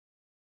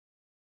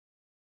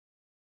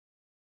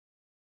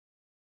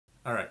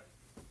All right,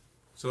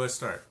 so let's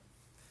start.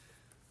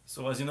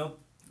 So as you know,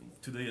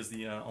 today is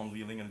the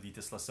unveiling of the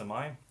Tesla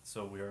Semi.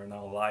 So we are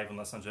now live in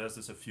Los Angeles,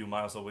 just a few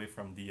miles away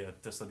from the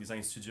Tesla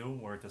Design Studio,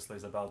 where Tesla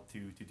is about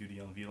to do the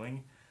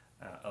unveiling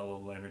a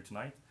little later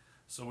tonight.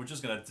 So we're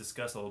just gonna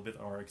discuss a little bit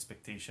our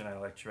expectation at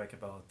Electrek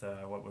about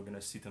what we're gonna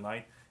see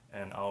tonight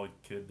and how it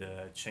could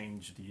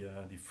change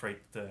the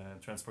freight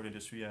transport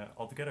industry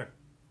altogether.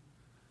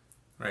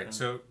 Right.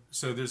 And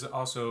So there's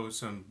also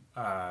some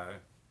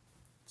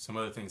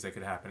other things that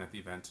could happen at the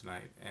event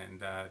tonight,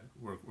 and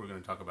we're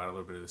going to talk about a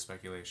little bit of the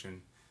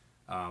speculation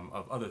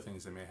of other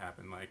things that may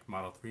happen, like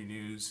Model 3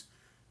 news,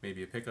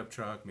 maybe a pickup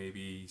truck,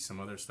 maybe some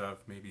other stuff,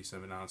 maybe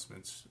some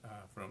announcements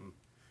from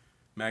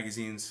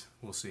magazines.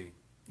 We'll see.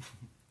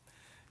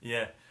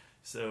 yeah,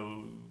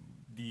 so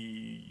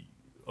the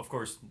of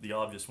course the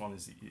obvious one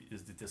is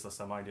the Tesla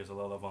Semi. There's a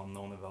lot of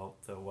unknown about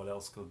what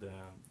else could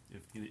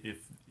if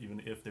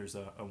even if there's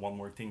a one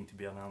more thing to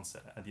be announced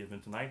at the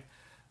event tonight.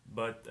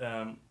 But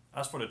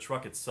as for the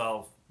truck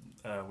itself,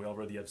 we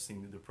already have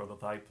seen the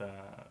prototype.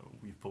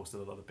 We've posted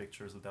a lot of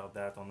pictures about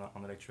that on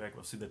Electrek.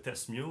 We'll see the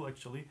test mule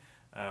actually,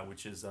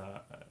 which is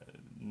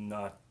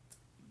not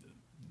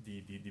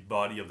the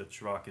body of the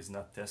truck is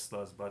not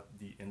Tesla's, but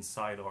the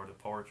inside or the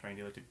powertrain,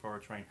 the electric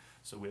powertrain.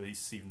 So we'll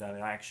see that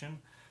in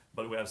action.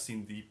 But we have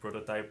seen the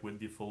prototype with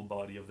the full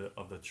body of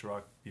the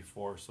truck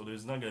before, so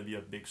there's not going to be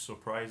a big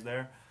surprise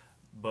there.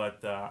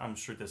 But I'm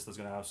sure Tesla's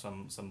going to have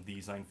some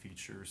design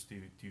features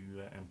to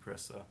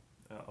impress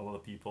a lot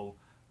of people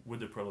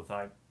with the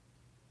prototype.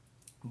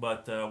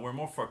 But we're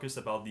more focused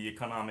about the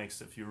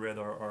economics. If you read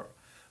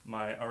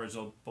my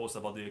original post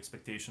about the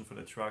expectation for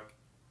the truck,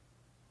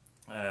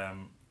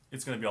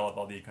 it's going to be all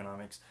about the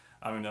economics.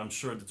 I mean, I'm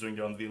sure that during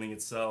the unveiling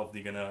itself,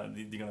 they're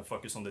gonna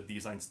focus on the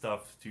design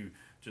stuff, to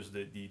just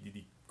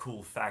the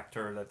cool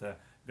factor that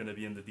gonna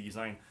be in the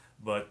design.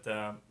 But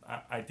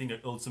I think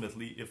that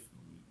ultimately,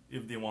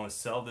 if they want to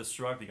sell this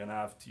truck, they're gonna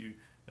have to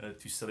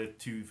sell it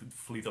to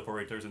fleet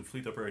operators, and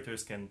fleet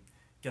operators can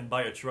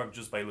buy a truck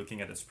just by looking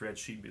at a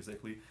spreadsheet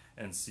basically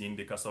and seeing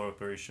the cost of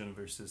operation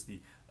versus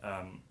the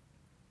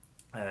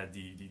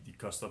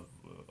cost of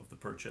the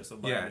purchase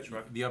of buying the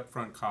truck. The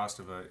upfront cost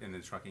in the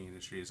trucking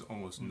industry is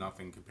almost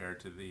nothing compared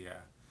to the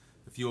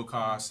fuel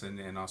costs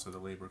and also the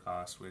labor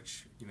costs,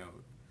 which, you know,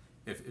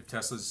 if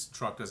Tesla's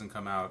truck doesn't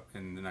come out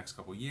in the next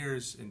couple of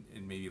years,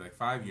 in maybe like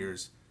 5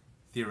 years,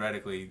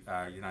 theoretically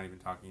you're not even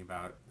talking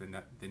about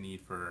the need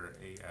for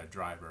a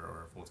driver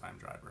or a full-time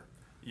driver.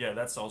 Yeah,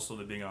 that's also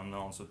the big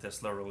unknown. So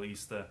Tesla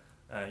released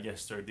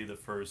yesterday the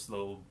first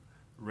little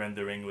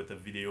rendering with a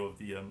video of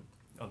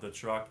the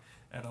truck,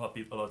 and a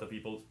lot of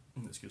people,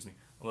 excuse me,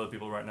 a lot of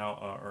people right now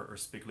are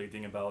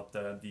speculating about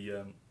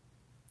the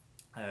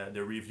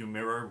review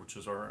mirror, which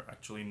is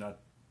actually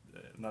not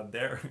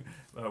there.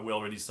 We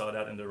already saw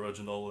that in the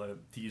original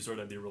teaser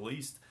that they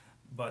released,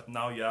 but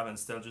now you have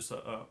instead just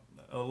a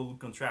little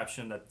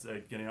contraption that's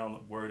getting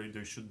on where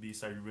there should be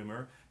side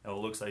mirror, and it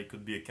looks like it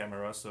could be a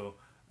camera, so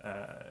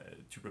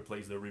to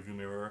replace the review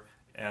mirror,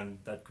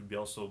 and that could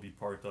also be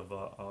part of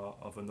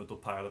an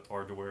autopilot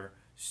hardware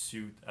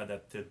suite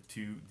adapted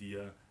to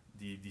the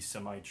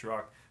semi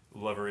truck,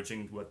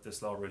 leveraging what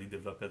Tesla already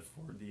developed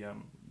for the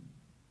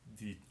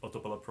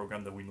autopilot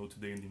program that we know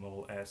today in the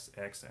Model S,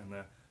 X, and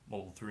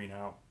Model 3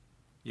 now.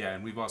 Yeah,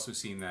 and we've also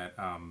seen that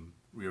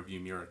rear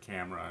view mirror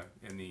camera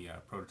in the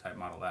prototype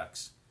Model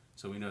X.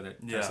 So we know that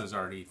Tesla's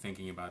already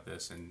thinking about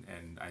this,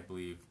 and I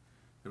believe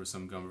there was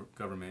some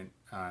government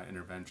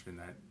intervention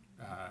that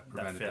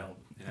prevented that failed.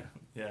 That.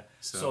 Yeah.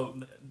 So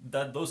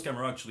that those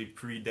camera actually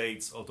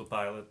predates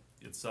autopilot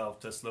itself.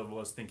 Tesla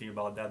was thinking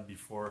about that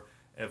before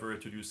ever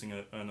introducing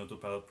an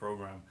autopilot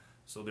program.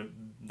 So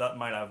that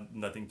might have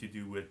nothing to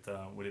do with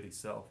it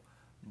itself.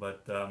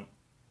 But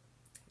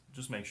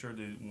just make sure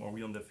are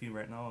we on the feed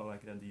right now?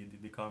 Like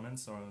the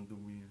comments, or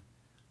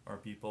are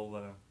people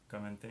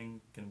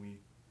commenting? Can we?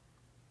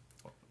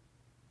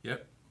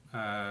 Yep.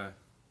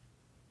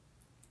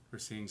 We're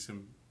seeing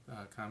some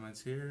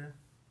comments here.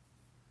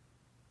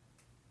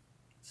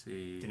 Let's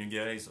see. Can you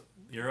guys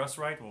hear us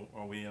right?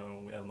 Or we have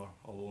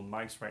our little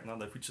mics right now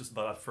that we just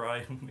bought at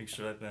Fry. Make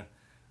sure that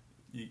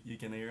you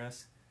can hear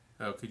us.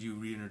 Oh, could you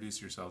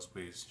reintroduce yourselves,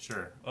 please?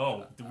 Sure.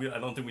 Oh, I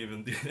don't think we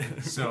even did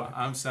it. So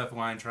I'm Seth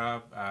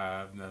Weintraub,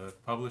 I'm the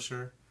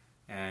publisher,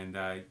 and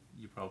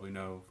you probably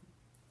know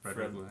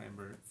Fred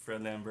Lambert.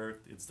 Fred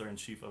Lambert,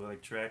 editor-in-chief of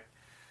Electrek.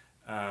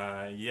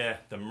 Yeah,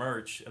 the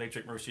merch,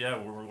 Electrek merch. Yeah,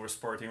 we're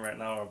sporting right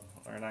now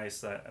our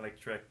nice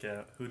Electrek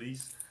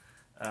hoodies.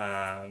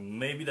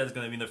 Maybe that's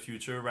gonna be in the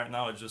future. Right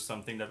now, it's just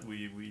something that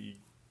we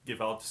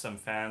give out to some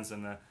fans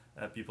and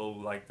people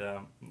who like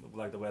the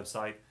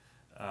website.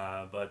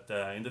 But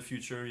in the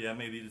future, yeah,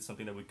 maybe it's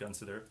something that we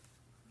consider.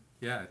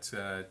 Yeah,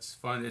 it's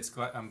fun.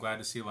 I'm glad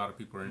to see a lot of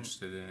people are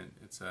interested in it.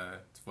 It's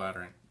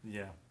flattering.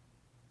 Yeah.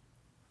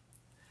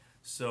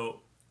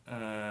 So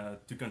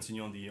to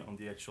continue on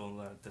the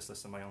actual Tesla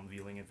Semi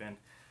unveiling event,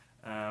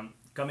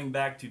 coming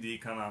back to the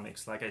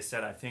economics, like I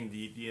said, I think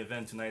the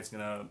event tonight is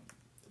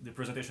the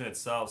presentation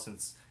itself,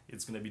 since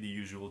it's going to be the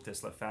usual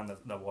Tesla fan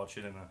that watch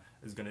it and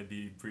is going to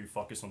be pretty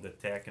focused on the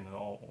tech and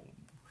all.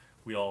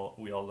 We all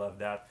love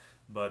that.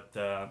 But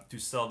to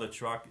sell the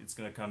truck, it's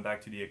going to come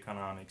back to the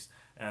economics.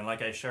 And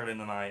like I shared in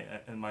my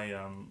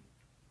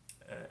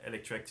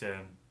Electrek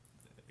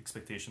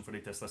expectation for the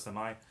Tesla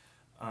Semi,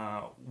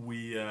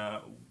 we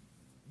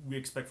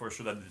expect for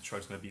sure that the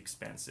truck's going to be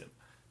expensive.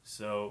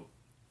 So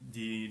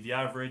the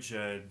average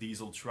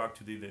diesel truck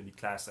today, the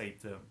Class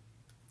 8,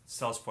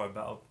 sells for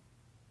about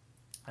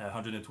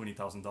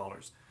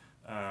 $120,000,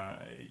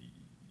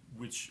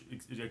 which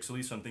is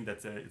actually something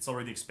that it's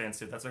already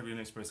expensive. That's already an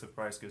expensive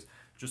price, because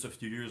just a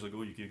few years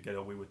ago you could get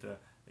away with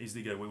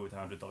easily get away with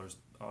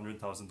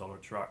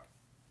 $100,000 truck.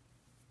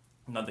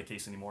 Not the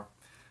case anymore.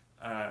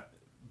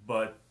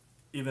 But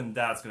even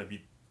that's going to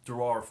be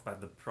dwarfed by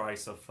the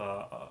price of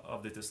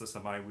the Tesla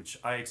Semi, which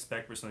I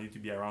expect personally to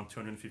be around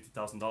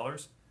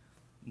 $250,000.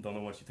 Don't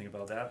know what you think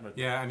about that, but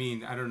yeah, I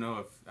mean, I don't know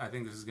if I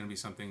think this is going to be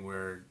something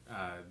where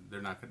they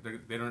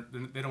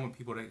don't want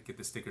people to get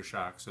the sticker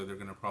shock, so they're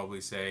going to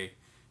probably say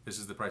this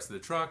is the price of the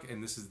truck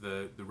and this is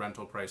the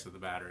rental price of the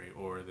battery,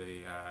 or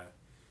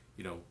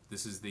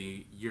this is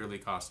the yearly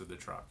cost of the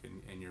truck,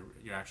 and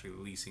you're actually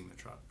leasing the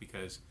truck,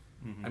 because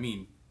I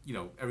mean,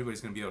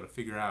 everybody's going to be able to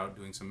figure out,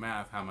 doing some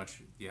math, how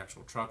much the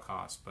actual truck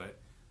costs, but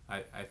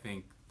I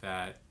think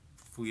that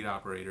fleet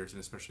operators,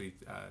 and especially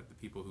the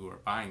people who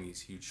are buying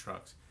these huge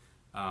trucks,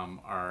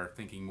 are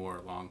thinking more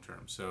long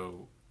term.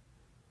 So,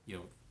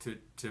 to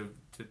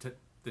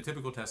the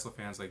typical Tesla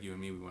fans like you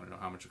and me, we want to know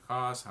how much it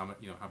costs, how much,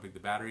 how big the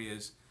battery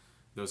is,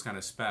 those kind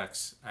of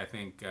specs. I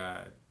think,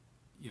 I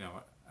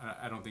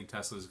don't think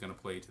Tesla is going to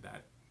play to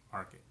that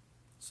market.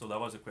 So that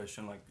was a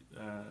question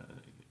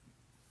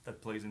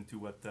that plays into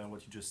what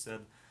you just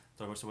said.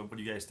 So what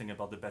do you guys think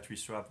about the battery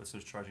swap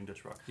versus charging the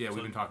truck? Yeah, so,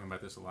 we've been talking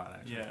about this a lot,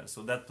 actually. Yeah,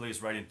 so that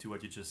plays right into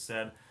what you just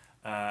said.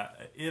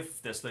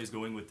 If Tesla is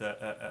going with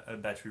a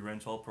battery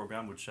rental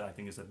program, which I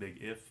think is a big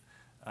if,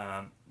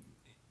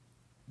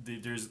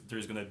 there's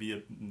going to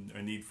be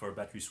a need for a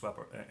battery swap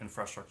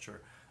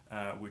infrastructure,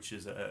 which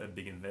is a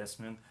big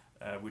investment,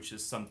 which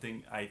is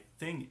something I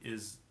think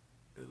is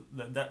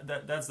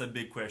that's the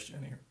big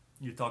question here.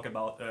 You talk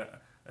about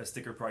a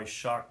sticker price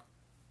shock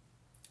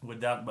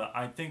with that, but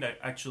I think that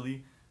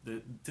actually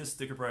this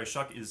sticker price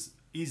shock is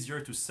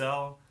easier to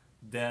sell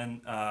than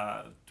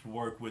to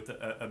work with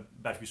a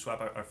battery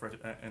swap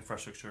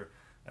infrastructure.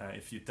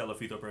 If you tell a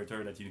fleet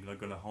operator that you're not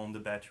going to own the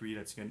battery,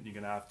 you're going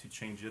to have to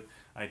change it.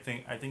 I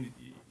think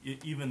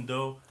even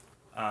though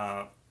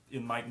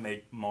it might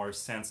make more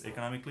sense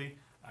economically,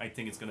 I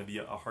think it's going to be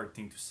a hard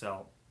thing to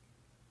sell.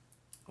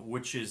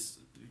 Which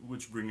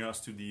brings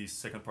us to the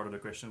second part of the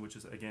question, which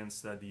is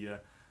against the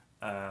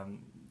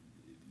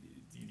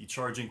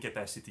charging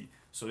capacity.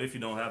 So if you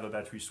don't have a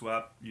battery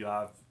swap,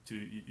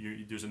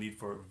 there's a need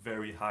for a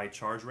very high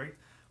charge rate,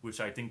 which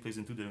I think plays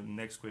into the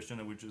next question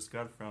that we just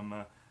got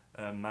from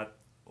Matt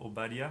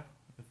Obadia,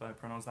 if I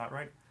pronounce that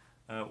right.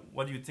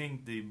 What do you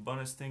think the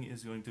bonus thing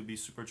is going to be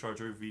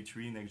supercharger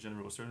V3 next gen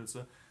roadster?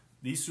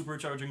 The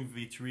supercharging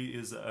V3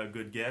 is a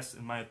good guess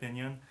in my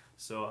opinion.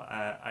 So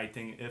I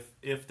think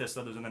if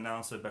Tesla doesn't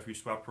announce a battery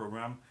swap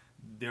program,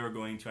 they're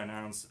going to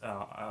announce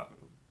a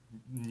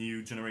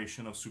new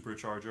generation of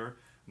supercharger,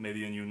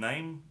 maybe a new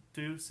name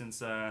too,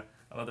 since a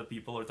lot of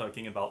people are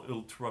talking about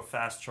ultra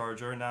fast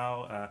charger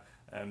now.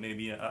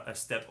 Maybe a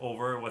step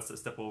over. What's the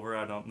step over?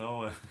 I don't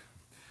know.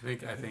 I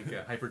think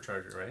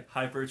hypercharger, right?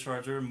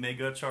 Hypercharger,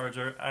 mega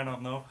charger. I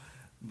don't know,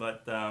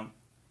 but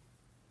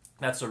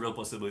that's a real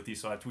possibility.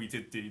 So I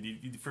tweeted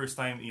the first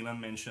time Elon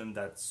mentioned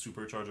that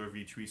supercharger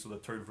V3, so the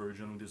third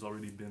version. There's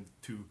already been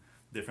two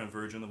different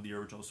versions of the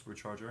original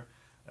supercharger.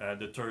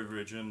 The third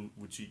version,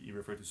 which he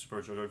referred to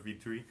supercharger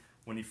V3,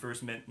 when he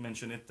first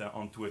mentioned it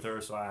on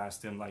Twitter, so I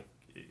asked him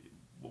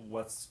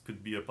what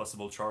could be a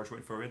possible charge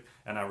rate for it,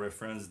 and I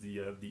referenced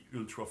the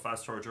ultra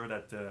fast charger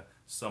that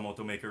some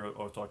automakers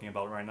are talking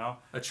about right now.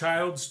 A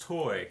child's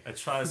toy. A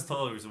child's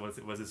toy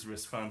was his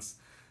response.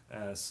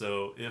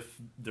 So if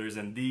there's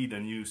indeed a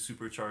new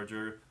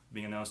supercharger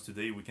being announced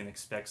today, we can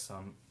expect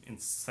some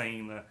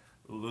insane,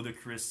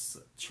 ludicrous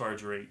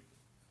charge rate.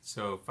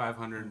 So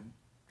 500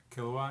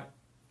 kilowatt.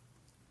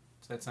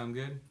 Does that sound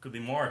good? Could be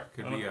more.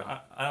 Could be.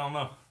 I don't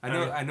know.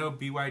 I know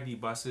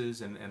BYD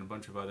buses and a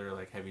bunch of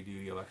other heavy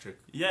duty electric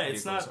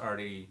vehicles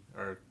already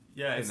are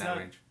in that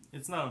range.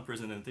 It's not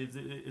unprecedented.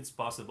 It's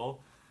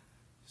possible.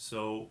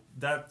 So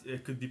that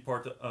it could be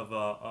part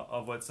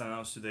of what's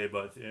announced today,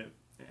 but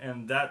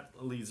and that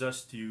leads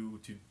us to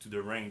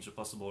the range, a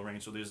possible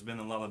range. So there's been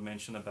a lot of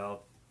mention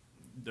about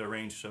the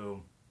range.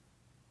 So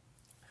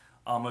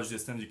how much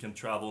distance you can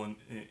travel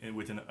in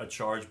within a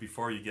charge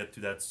before you get to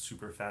that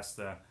super fast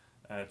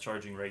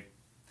charging rate,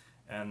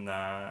 and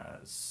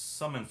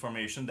some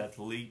information that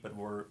leaked but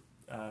were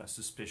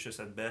suspicious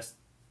at best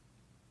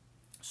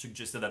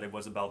suggested that it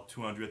was about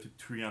 200 to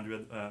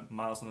 300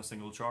 miles on a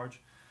single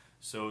charge.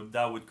 So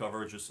that would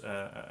cover just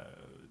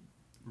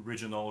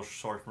regional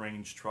short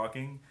range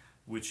trucking,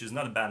 which is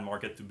not a bad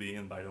market to be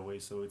in, by the way.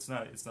 So it's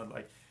not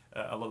like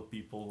a lot of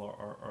people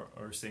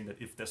are saying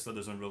that if Tesla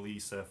doesn't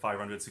release a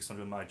 500,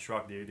 600 mile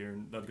truck, they're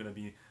not going to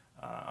be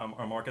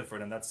a market for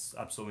it, and that's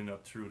absolutely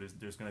not true.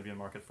 There's going to be a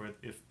market for it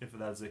if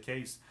that's the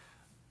case.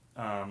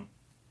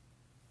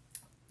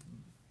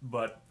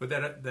 But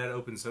that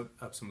opens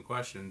up some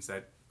questions.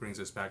 That brings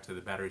us back to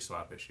the battery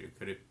swap issue.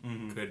 Could it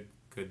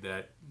could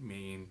that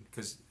mean,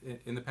 because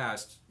in the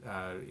past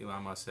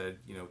Elon Musk said,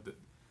 you know,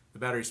 the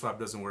battery swap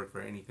doesn't work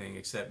for anything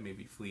except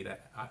maybe fleet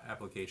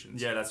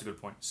applications. Yeah, that's a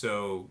good point.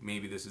 So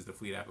maybe this is the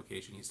fleet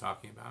application he's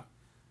talking about.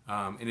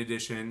 In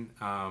addition,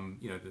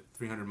 you know, the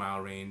 300-mile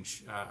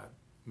range,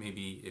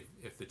 maybe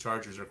if the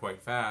chargers are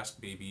quite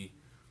fast, maybe,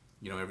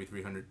 you know, every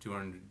 300,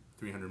 200,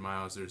 300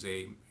 miles there's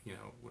a, you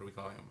know, what do we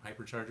call them,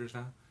 hyperchargers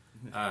now?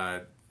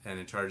 And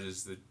it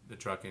charges the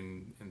truck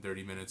in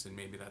 30 minutes, and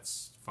maybe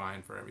that's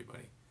fine for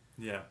everybody.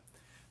 Yeah,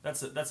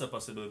 that's a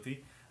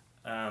possibility.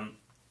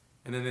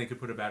 And then they could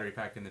put a battery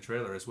pack in the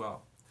trailer as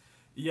well.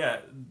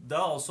 Yeah, that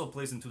also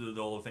plays into the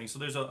whole thing. So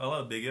there's a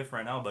lot of big if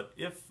right now, but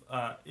if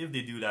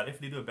they do that, if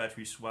they do a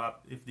battery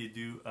swap, if they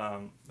do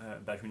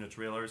battery in the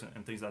trailers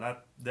and things like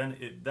that, then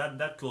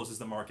that closes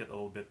the market a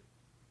little bit.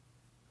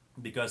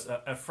 Because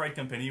a freight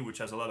company which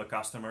has a lot of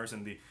customers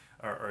and they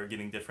are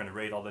getting different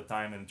rate all the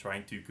time and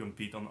trying to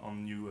compete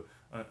on new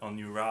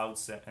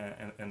routes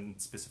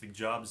and specific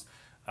jobs,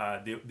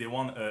 they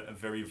want a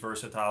very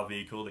versatile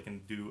vehicle that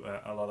can do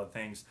a lot of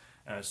things.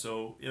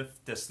 So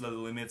if Tesla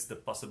limits the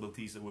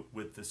possibilities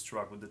with this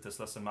truck, with the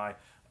Tesla Semi,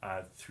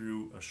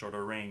 through a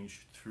shorter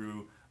range,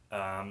 through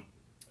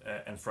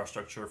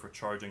infrastructure for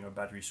charging or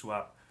battery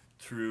swap,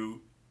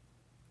 through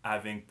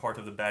having part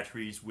of the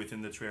batteries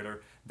within the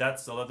trailer,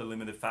 that's a lot of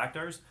limited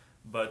factors.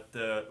 But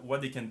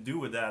what they can do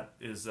with that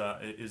is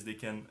they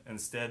can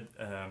instead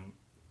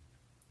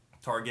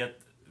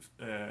target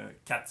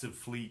captive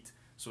fleet.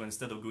 So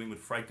instead of going with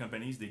freight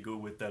companies, they go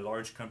with the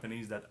large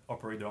companies that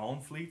operate their own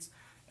fleets,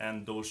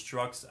 and those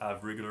trucks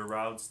have regular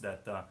routes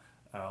that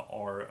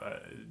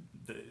are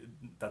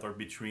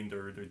between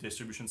their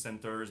distribution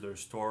centers, their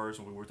stores.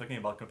 We're talking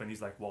about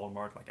companies like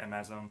Walmart, like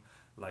Amazon,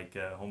 like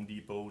Home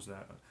Depots,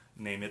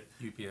 name it.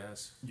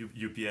 UPS.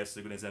 UPS is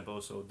a good example.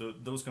 So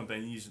those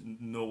companies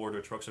know where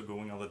their trucks are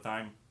going all the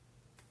time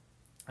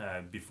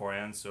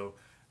beforehand. So,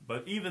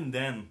 but even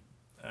then,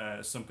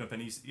 some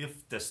companies,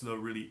 if Tesla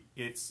really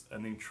hits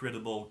an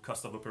incredible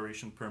cost of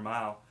operation per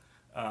mile,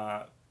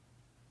 I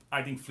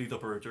think fleet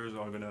operators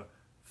are gonna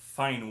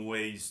find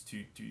ways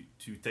to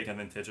take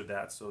advantage of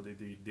that. So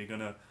they're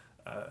gonna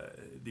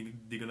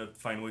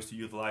find ways to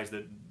utilize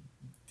the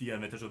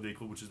advantage of the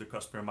vehicle, which is the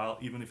cost per mile,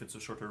 even if it's a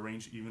shorter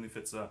range, even if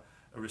it's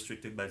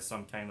restricted by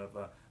some kind of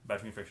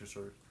battery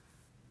manufacturer.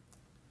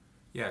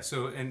 Yeah.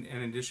 So and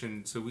in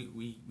addition, so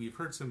we've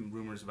heard some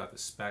rumors about the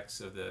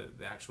specs of the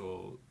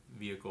actual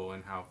vehicle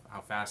and how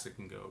fast it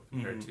can go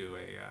compared to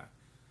a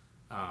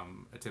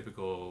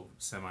typical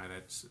semi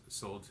that's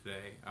sold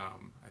today.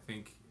 I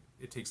think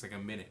it takes like a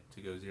minute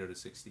to go 0 to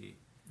 60.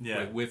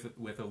 Yeah.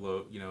 With a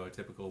load, you know, a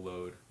typical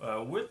load.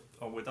 With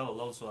or without a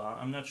load, so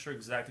I'm not sure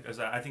exactly, because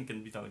I think it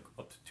can be done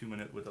up to 2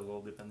 minutes with a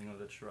load, depending on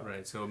the truck.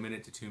 Right. So a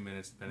minute to 2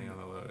 minutes, depending on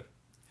the load.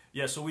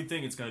 Yeah. So we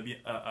think it's going to be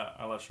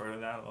a lot shorter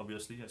than that,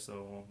 obviously.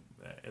 So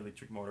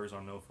electric motors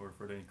are known for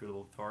the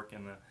incredible torque,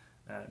 and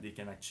they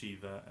can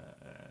achieve a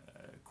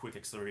quick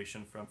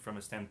acceleration from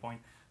a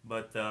standpoint,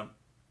 but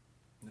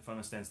from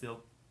a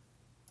standstill.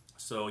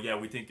 So yeah,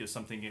 we think it's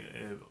something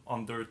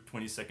under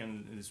 20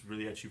 seconds is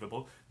really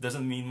achievable.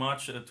 Doesn't mean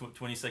much,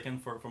 20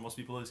 seconds for most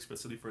people,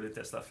 especially for the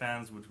Tesla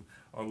fans,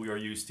 or we are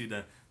used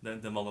to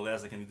the Model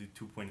S that can do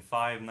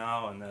 2.5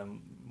 now, and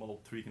then Model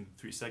 3 can do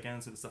 3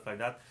 seconds and stuff like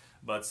that.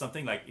 But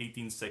something like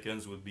 18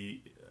 seconds would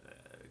be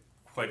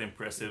quite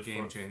impressive.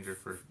 Game changer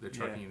for the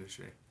trucking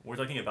industry. We're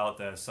talking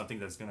about something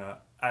that's gonna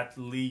at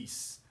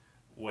least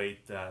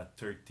weight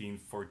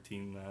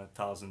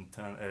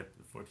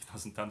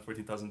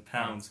 14,000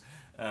 pounds.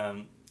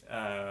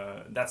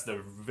 That's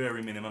the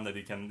very minimum that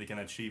they can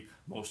achieve.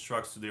 Most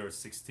trucks today are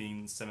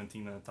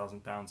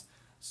 17,000 pounds.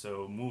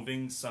 So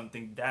moving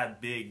something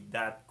that big,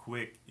 that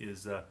quick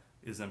is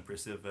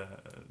impressive,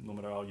 no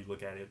matter how you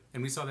look at it.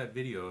 And we saw that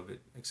video of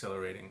it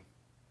accelerating,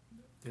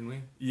 didn't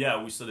we?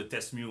 Yeah, we saw the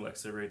test mule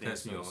accelerating.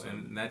 Test mule,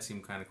 and that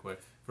seemed kind of quick.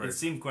 It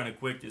seemed kind of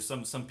quick.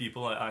 Some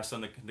people, I saw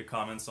the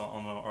comments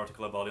on an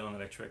article about it on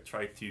Electrek,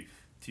 tried to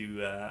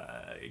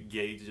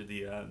gauge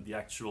the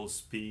actual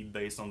speed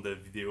based on the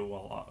video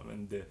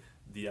and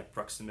the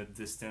approximate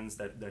distance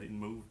that it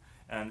moved,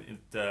 and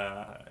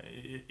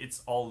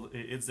it's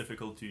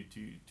difficult to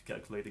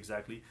calculate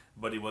exactly,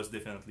 but it was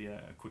definitely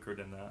quicker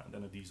than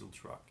a diesel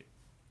truck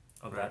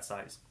of that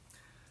size.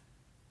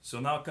 So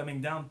now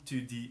coming down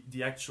to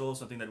the actual,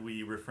 something that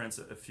we referenced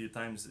a few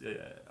times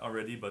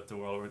already, but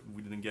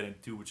we didn't get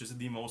into, which is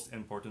the most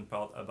important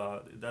part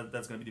about that.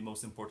 That's going to be the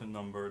most important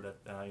number that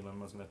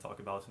Elon was going to talk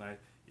about tonight.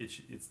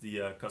 It's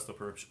the cost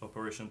of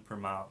operation per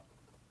mile.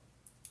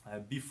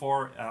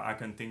 Before I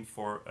can think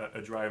for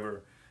a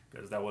driver,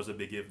 because that was a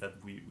big if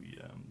that we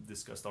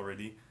discussed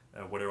already,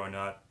 whether or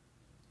not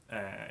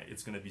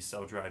it's going to be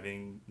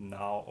self-driving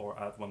now or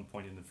at one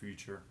point in the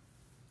future.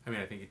 I mean,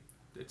 I think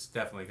it's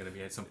definitely going to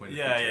be at some point.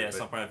 At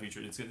some point in the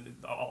future. It's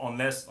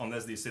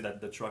unless they say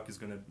that the truck is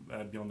going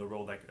to be on the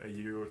road like a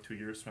year or 2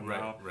 years from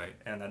now, right,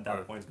 and at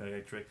that point it's going to be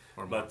electric.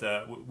 But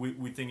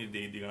we think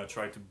they're going to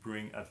try to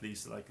bring at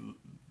least like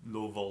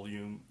low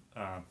volume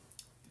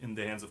in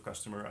the hands of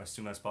customer as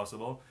soon as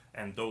possible,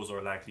 and those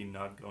are likely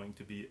not going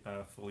to be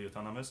fully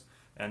autonomous.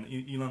 And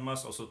Elon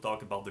Musk also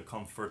talked about the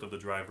comfort of the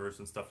drivers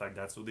and stuff like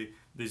that. So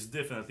there's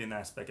definitely an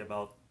aspect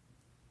about,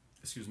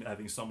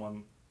 having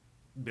someone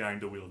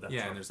behind the wheel of that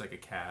truck. And there's like a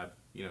cab,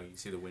 you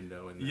see the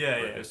window and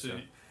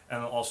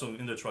and also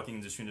in the trucking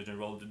industry in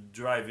general, the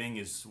driving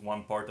is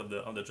one part of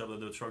the job of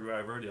the truck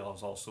driver.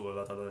 There's also a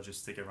lot of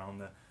logistic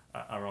around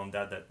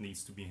that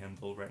needs to be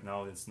handled right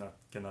now.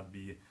 Cannot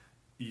be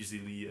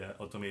easily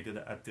automated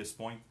at this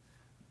point.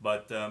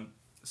 But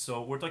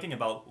so we're talking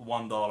about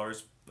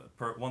 $1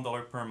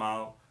 per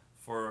mile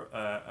for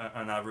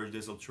an average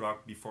diesel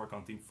truck before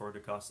accounting for the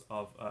cost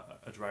of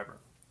a driver.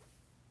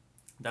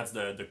 That's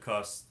the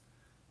cost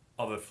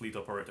of a fleet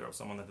operator, of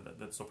someone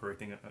that's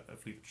operating a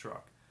fleet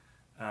truck.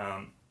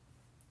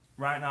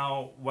 Right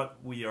now,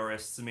 what we are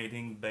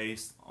estimating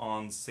based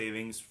on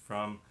savings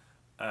from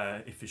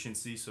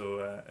efficiency,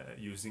 so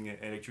using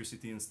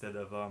electricity instead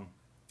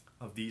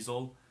of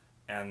diesel,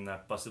 and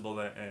possible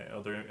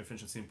other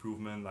efficiency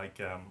improvement like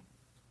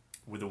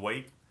with the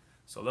weight.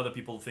 So a lot of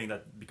people think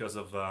that because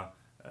of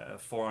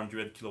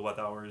 400 kilowatt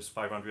hours,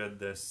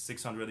 500,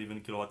 600 even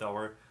kilowatt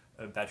hour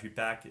battery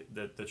pack,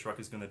 the truck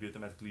is going to be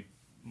automatically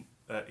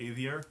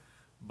heavier,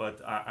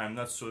 but I'm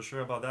not so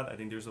sure about that. I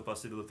think there's a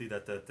possibility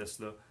that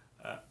Tesla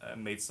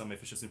made some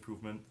efficiency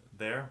improvement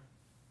there.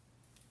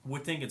 We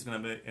think it's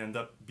going to end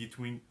up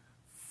between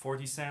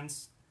 40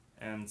 cents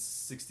and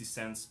 60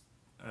 cents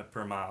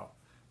per mile,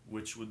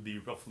 which would be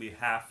roughly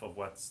half of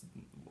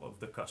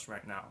the cost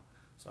right now.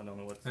 So I don't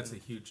know what. That's a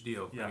huge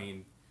deal. Yeah. I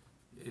mean,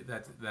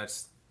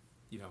 that's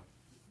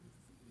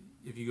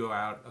if you go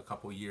out a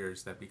couple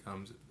years, that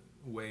becomes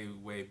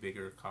way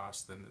bigger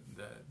cost than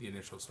the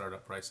initial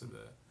startup price of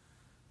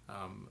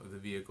the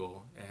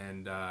vehicle,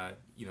 and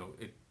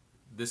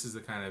this is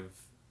the kind of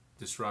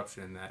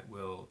disruption that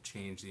will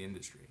change the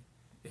industry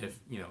if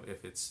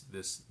it's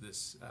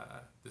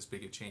this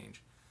big a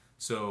change.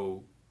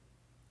 So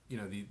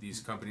these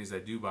companies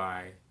that do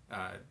buy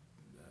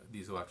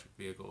these electric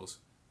vehicles,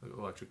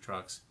 electric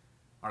trucks,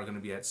 are going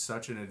to be at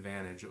such an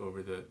advantage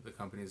over the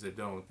companies that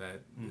don't,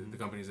 that the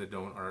companies that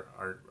don't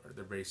are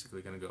they're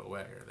basically going to go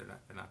away, or they're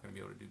not going to be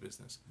able to do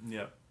business.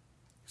 Yeah.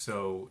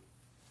 So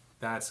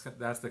that's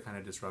the kind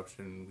of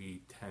disruption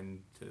we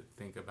tend to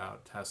think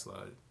about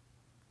Tesla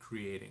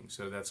creating.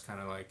 So that's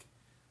kind of like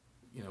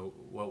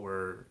what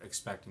we're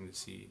expecting to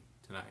see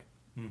tonight.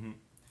 Mm-hmm.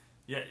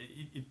 Yeah,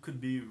 it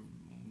could be.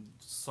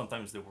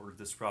 Sometimes the word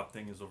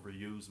disrupting is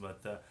overused,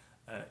 but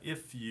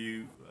if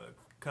you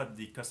cut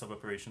the cost of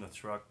operation of a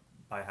truck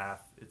by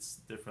half, it's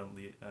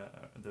definitely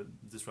the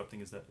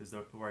disrupting is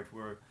the right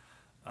word.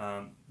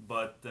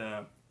 But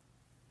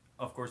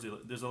of course,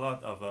 there's a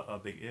lot of a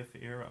big if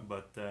here.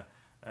 But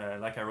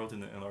like I wrote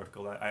in an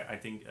article, I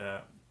think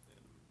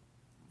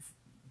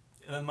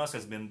Elon Musk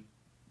has been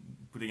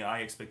putting a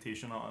high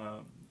expectation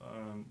on,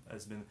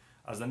 has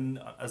done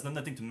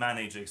nothing to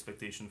manage the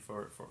expectation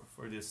for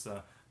this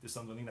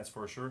something, that's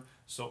for sure.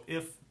 So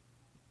if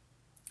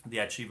they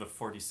achieve a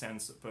 40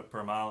 cents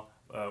per mile,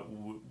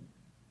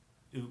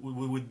 it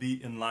would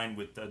be in line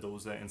with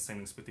those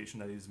insane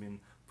expectations that he's been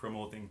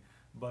promoting.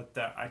 But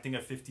I think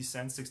at 50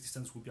 cents, 60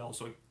 cents would be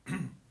also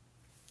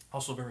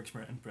very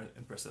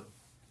impressive.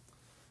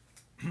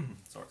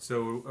 Sorry.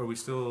 So are we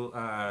still?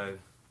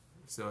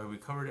 So have we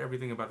covered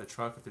everything about the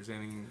truck? If there's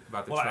anything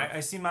about the truck? I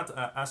see Matt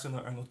ask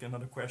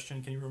another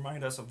question. Can you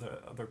remind us of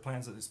the other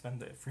plans that they spend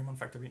the Fremont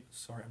factory?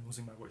 Sorry, I'm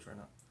losing my voice right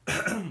now.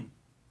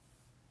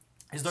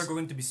 Is there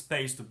going to be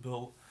space to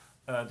build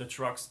the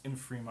trucks in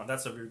Fremont?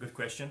 That's a very good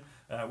question.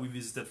 We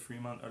visited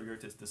Fremont earlier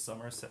this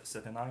summer,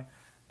 Seth and I,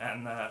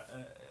 and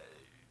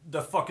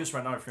the focus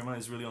right now at Fremont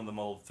is really on the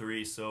Model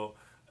 3. So,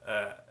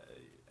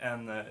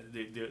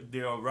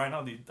 they are right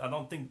now. I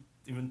don't think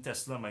even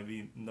Tesla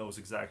maybe knows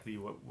exactly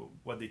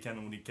what they can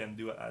and what they can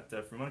do at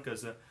Fremont,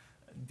 because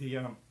they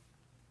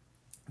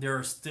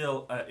are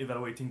still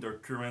evaluating their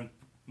current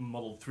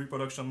Model 3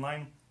 production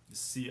line,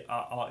 see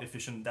how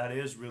efficient that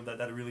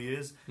really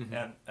is,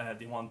 and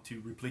they want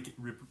to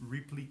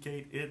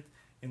replicate it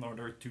in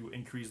order to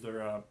increase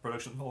their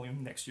production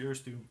volume next year.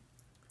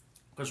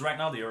 Because right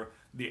now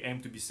they aim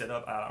to be set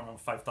up at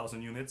around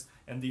 5,000 units,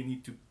 and they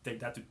need to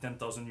take that to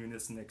 10,000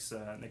 units next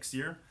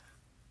year.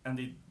 And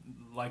they,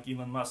 like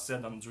Elon Musk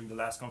said during the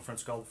last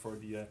conference call for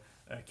the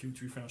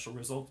Q3 financial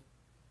result,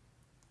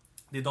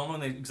 they don't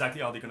know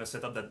exactly how they're going to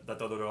set up that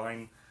other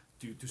line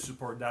to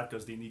support that,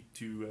 because they need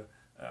to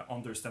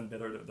understand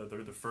better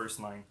the first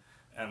line.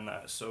 And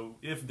so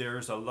if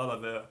there's a lot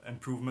of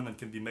improvement that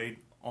can be made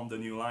on the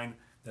new line,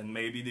 then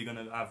maybe they're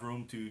going to have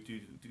room to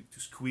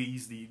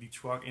squeeze the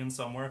truck in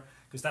somewhere,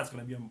 because that's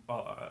going to be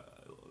a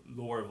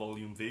lower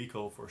volume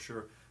vehicle for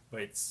sure.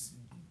 But it's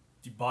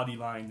the body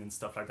line and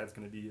stuff like that's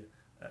going to be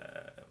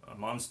a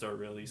monster,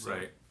 really. So,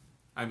 right.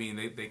 I mean,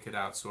 they could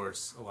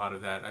outsource a lot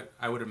of that.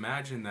 I would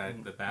imagine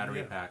that the battery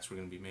Yeah. packs were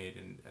going to be made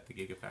at the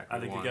Gigafactory.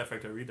 At the 1.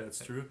 Gigafactory, that's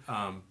true.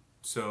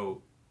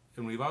 So,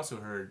 and we've also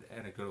heard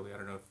anecdotally, I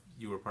don't know if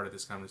you were part of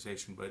this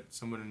conversation, but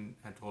someone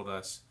had told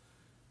us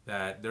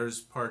that there's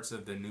parts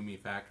of the NUMMI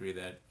factory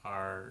that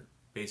are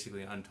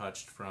basically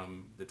untouched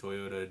from the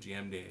Toyota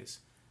GM days.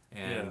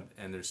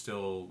 And there's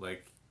still,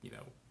 like, you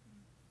know,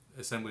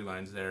 assembly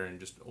lines there and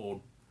just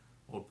old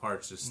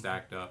parts just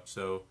stacked up.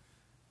 So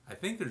I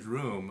think there's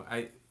room.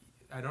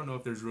 I don't know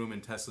if there's room in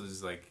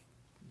Tesla's, like,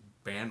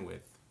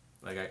 bandwidth.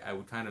 Like, I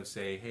would kind of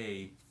say,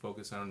 hey,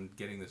 focus on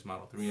getting this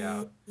Model 3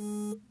 out.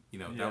 You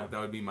know, that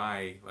would be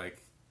my,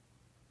 like,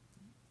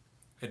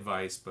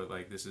 advice. But,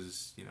 like, this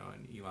is, you know,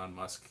 an Elon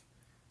Musk,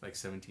 like,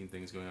 17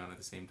 things going on at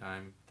the same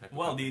time type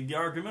Well, of the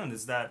argument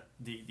is that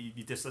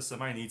the Tesla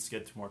Semi needs to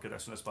get to market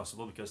as soon as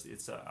possible because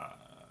it's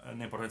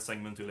an important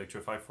segment to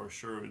electrify for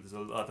sure. There's a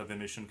lot of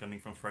emission coming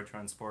from freight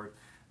transport.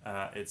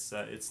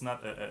 It's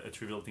not a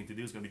trivial thing to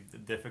do. It's going to be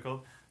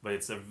difficult, but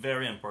it's a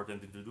very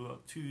important thing to do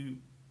to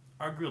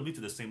arguably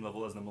to the same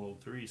level as the Model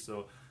 3.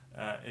 So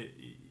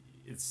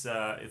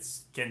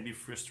it's can be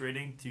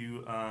frustrating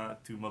to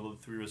Model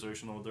 3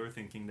 reservation holder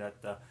thinking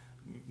that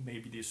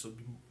maybe they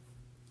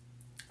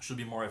should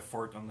be more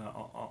effort on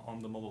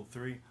the Model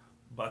 3,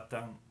 but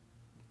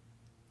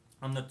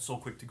I'm not so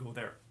quick to go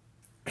there.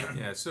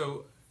 Yeah,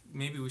 so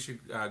maybe we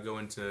should go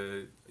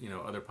into, you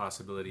know, other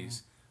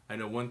possibilities. I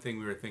know one thing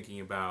we were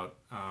thinking about,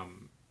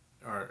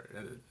 or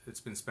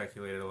it's been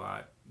speculated a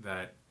lot,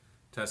 that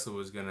Tesla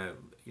was going to,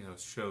 you know,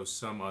 show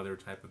some other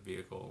type of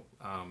vehicle.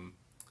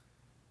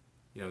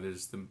 You know,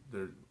 there's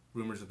the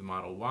rumors of the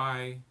Model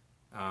Y,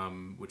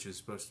 which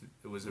is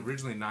it was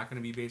originally not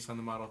going to be based on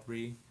the Model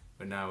 3,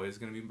 but now is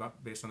going to be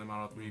based on the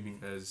Model 3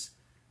 because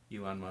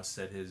Elon Musk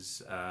said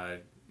his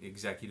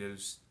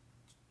executives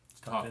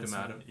talked him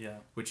out of,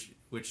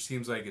 which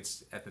seems like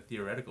it's at the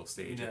theoretical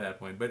stage at that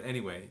point. But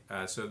anyway,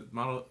 so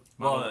model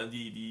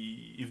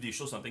if they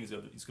show something,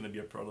 it's going to be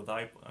a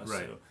prototype,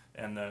 right? So,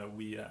 and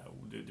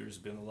there's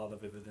been a lot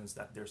of evidence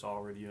that there's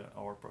already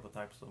our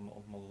prototypes of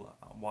Model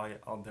Y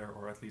out there,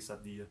 or at least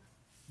at the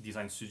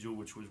design studio,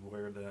 which was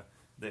where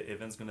the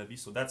event's going to be.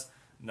 So that's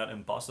not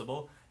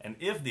impossible. And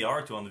if they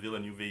are to unveil a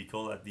new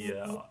vehicle at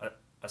the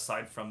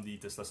aside from the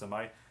Tesla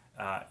Semi,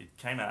 it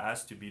kind of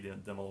has to be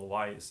the Model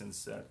Y,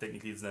 since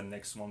technically it's the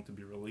next one to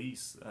be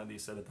released. They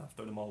said that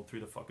after the Model 3,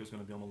 the focus is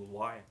going to be on Model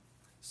Y.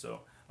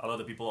 So a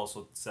lot of people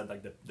also said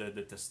like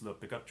the Tesla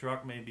pickup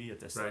truck, maybe a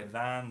Tesla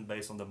van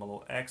based on the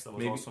Model X that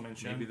was also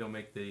mentioned. Maybe they'll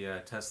make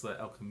the Tesla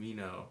El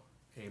Camino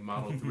a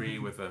Model 3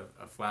 with a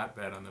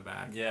flatbed on the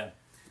back. Yeah.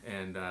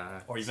 And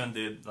or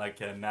even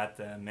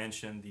Matt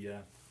mentioned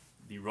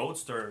the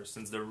Roadster,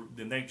 since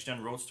the next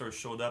gen Roadster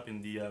showed up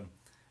in the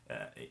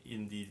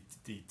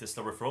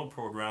Tesla referral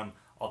program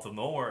out of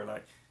nowhere.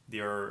 Like they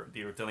are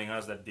telling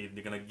us that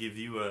they're gonna give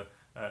you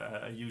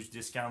a huge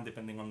discount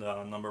depending on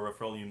the number of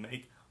referral you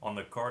make on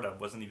the car that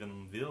wasn't even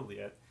unveiled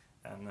yet.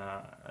 And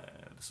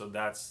so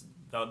that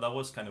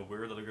was kind of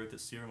weird earlier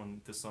this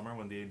summer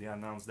when they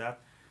announced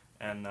that.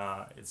 And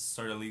it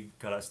certainly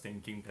got us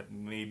thinking that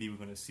maybe we're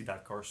going to see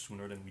that car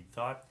sooner than we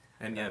thought.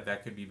 And yeah,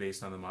 that could be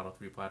based on the Model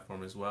 3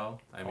 platform as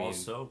well. I mean,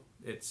 also,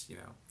 it's, you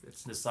know,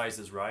 it's the size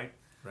is right.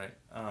 Right.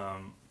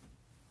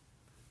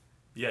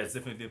 Yeah, it's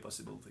definitely a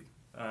possibility.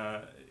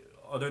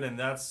 Other than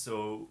that,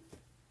 so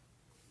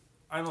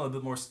I'm a little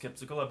bit more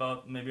skeptical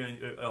about maybe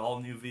a whole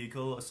new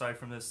vehicle aside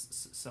from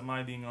this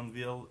Semi being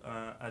unveiled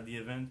at the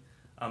event.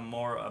 I'm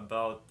more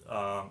about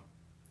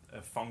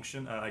a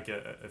function, like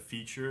a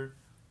feature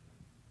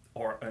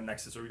or an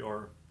accessory,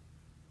 or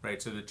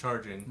right. So the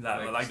charging,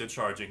 like the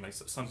charging, like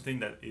something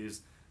that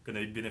is going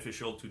to be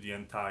beneficial to the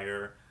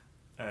entire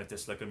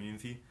Tesla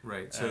community.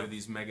 Right. So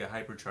these mega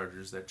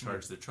hyperchargers that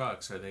charge the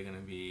trucks, are they going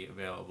to be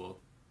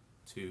available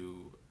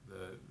to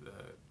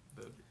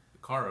the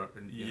car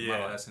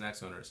Model S and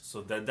X owners?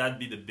 So that'd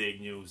be the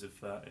big news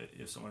if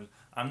someone.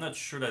 I'm not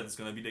sure that it's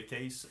going to be the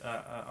case.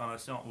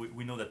 Honestly,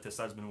 we know that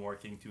Tesla has been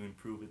working to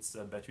improve its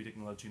battery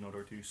technology in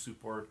order to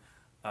support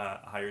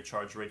higher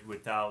charge rate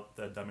without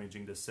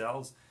damaging the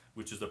cells,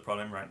 which is the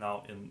problem right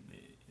now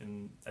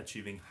in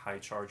achieving high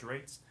charge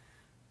rates.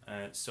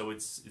 So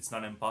it's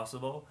not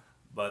impossible,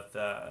 but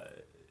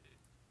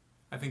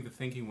I think the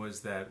thinking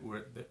was that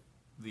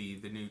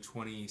the new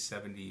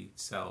 2070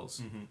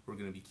 cells were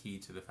going to be key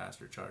to the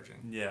faster charging.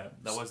 Yeah,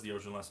 that was the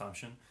original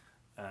assumption.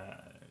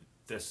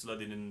 Tesla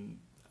didn't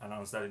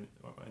announce that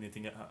or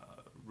anything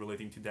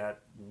relating to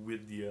that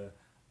with the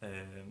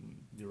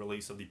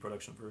release of the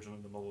production version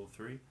of the Model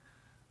 3.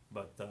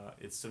 But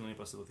it's certainly a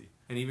possibility.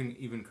 And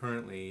even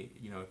currently,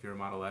 you know, if you're a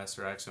Model S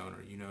or X owner,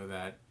 you know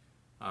that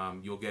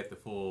you'll get the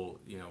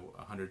full, you know,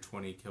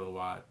 120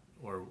 kilowatt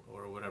or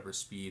whatever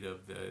speed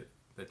of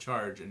the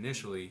charge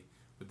initially,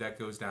 but that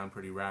goes down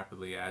pretty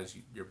rapidly as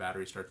your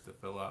battery starts to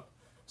fill up.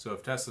 So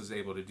if Tesla's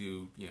able to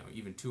do, you know,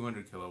 even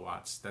 200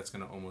 kilowatts, that's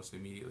going to almost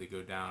immediately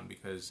go down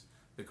because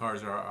the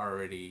cars are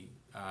already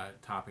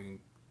capping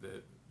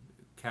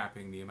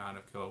the amount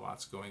of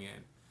kilowatts going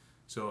in.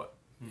 So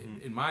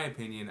in my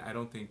opinion, I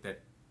don't think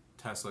that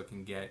Tesla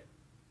can get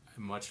a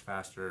much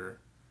faster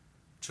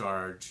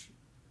charge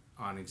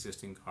on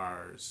existing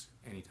cars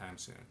anytime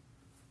soon.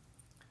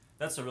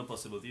 That's a real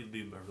possibility. It'd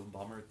be a real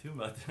bummer too,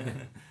 but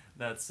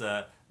that's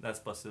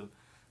possible.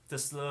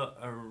 Tesla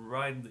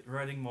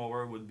riding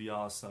mower would be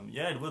awesome.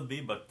 Yeah, it would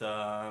be, but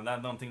I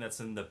don't think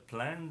that's in the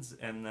plans.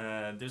 And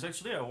there's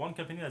actually one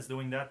company that's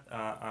doing that.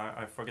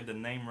 I forget the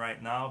name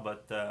right now,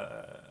 but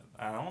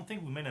I don't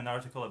think we made an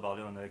article about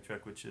it on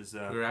Electrek, which is... we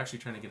were actually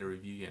trying to get a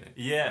review unit.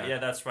 Yeah,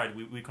 that's right.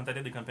 We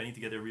contacted the company to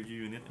get a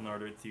review unit in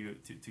order to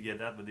get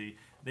that, but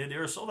they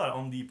are sold at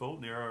Home Depot.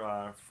 They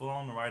are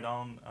full-on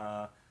ride-on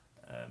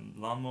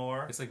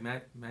lawnmower. It's like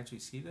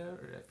Machicida,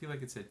 or I feel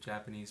like it's a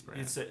Japanese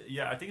brand.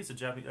 I think it's a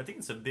Japanese. I think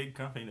it's a big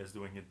company that's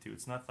doing it too.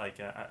 It's not like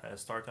a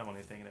startup or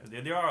anything.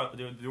 They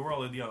were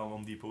already on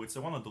Home Depot. It's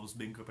one of those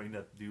big companies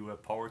that do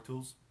power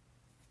tools.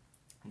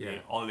 Yeah,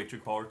 all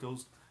electric power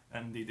tools,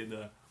 and they did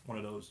one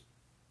of those.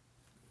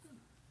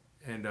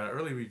 And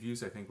early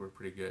reviews, I think, were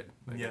pretty good.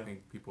 I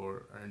think people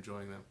are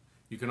enjoying them.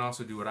 You can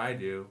also do what I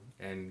do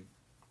and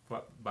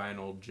buy an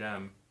old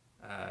Gem,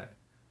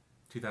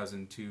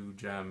 2002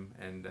 Gem,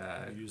 and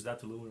use that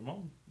to lower your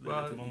lawn.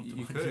 Well,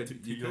 you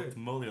could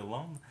mow your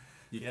lawn.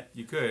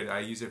 You could. I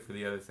use it for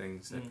the other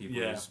things that people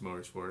use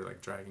mowers for,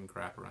 like dragging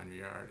crap around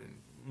your yard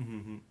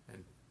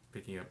and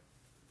picking up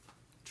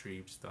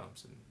tree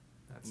stumps and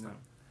that stuff.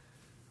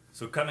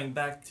 So coming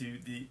back to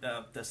the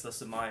Tesla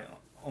Semi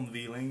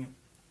unveiling.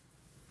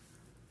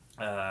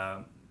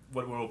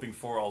 What we're hoping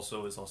for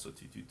also is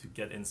to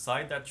get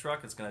inside that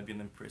truck. It's going to be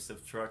an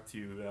impressive truck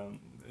to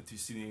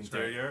see the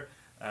interior.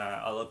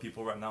 Right. A lot of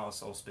people right now are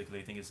also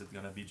speculating, is it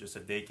going to be just a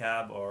day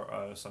cab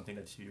or something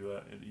that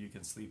you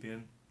can sleep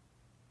in.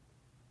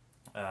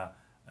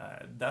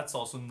 That's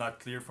also not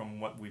clear from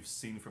what we've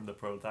seen from the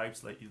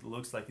prototypes. Like, it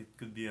looks like it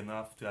could be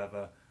enough to have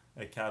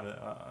a cab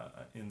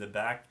in the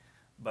back,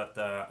 but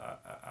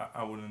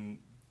I wouldn't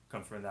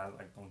confirm that.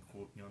 Like, don't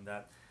quote me on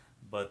that,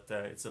 but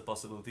it's a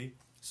possibility.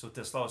 So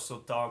Tesla also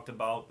talked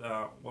about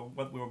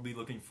what we will be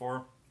looking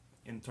for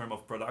in terms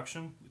of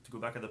production, to go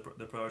back at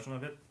the production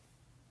of it.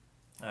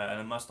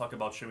 And Musk talk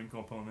about sharing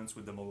components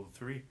with the Model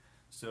 3.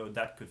 So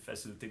that could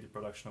facilitate the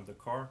production of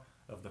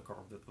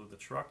the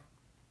truck.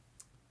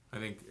 I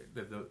think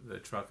that the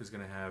truck is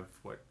going to have,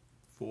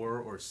 4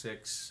 or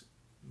 6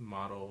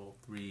 Model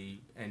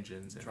 3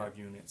 engines. Drive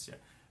units,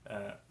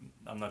 yeah.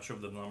 I'm not sure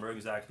of the number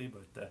exactly,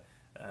 but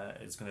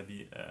it's going to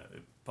be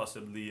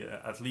possibly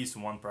at least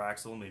 1 per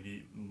axle,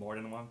 maybe more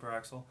than 1 per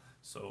axle.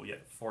 So yeah,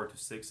 4 to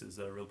 6 is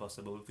a real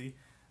possibility.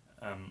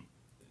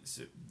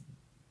 So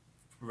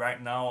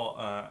right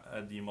now,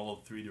 the Model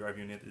 3 drive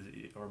unit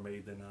are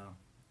made in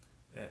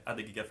at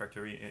the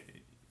Gigafactory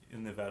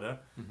in Nevada,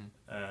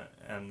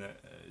 and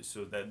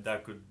so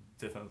that could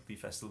definitely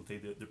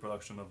facilitate the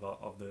production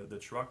of the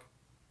truck.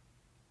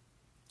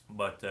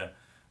 But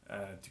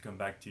to come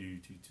back to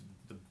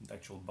the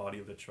actual body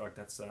of the truck,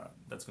 that's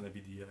going to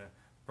be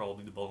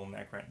probably the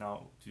bottleneck right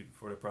now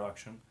for the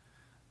production.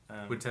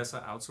 Would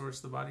Tesla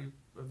outsource the body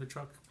of the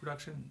truck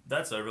production?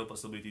 That's a real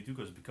possibility too,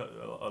 because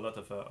a lot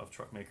of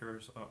truck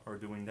makers are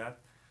doing that.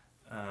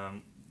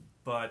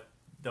 But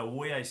the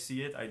way I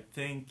see it, I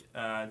think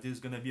there's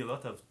going to be a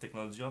lot of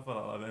technology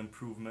of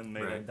improvement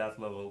made at that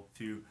level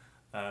too.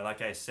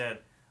 Like I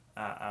said,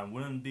 I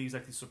wouldn't be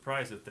exactly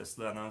surprised if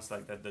Tesla announced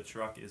like that the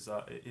truck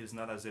is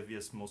not as heavy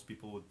as most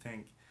people would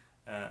think.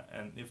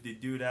 And if they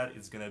do that,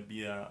 it's going to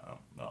be a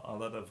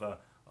lot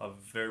of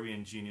very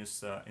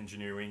ingenious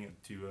engineering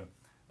to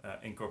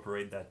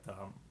incorporate that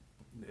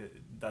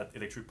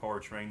electric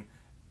powertrain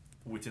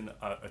within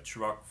a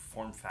truck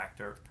form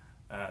factor.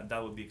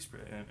 That would be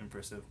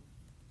impressive.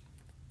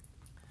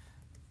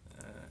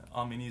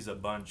 How many is a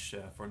bunch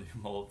for the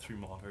Model 3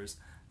 motors?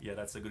 Yeah,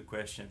 that's a good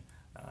question.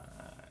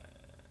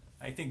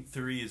 I think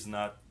 3 is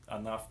not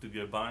enough to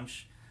be a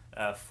bunch.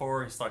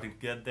 4 is starting to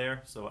get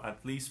there, so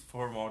at least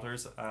 4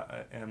 motors.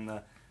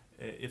 And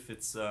if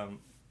it's, I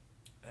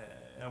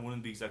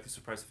wouldn't be exactly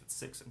surprised if it's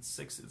 6, and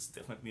 6 is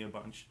definitely a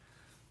bunch.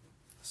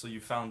 So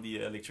you found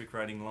the electric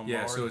riding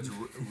lawnmower. Yeah, so it's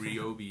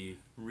Ryobi.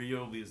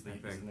 Ryobi is the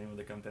name of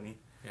the company.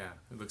 Yeah,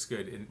 it looks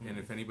good. And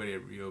if anybody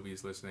at Ryobi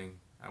is listening,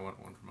 I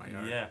want one for my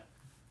yard. Yeah.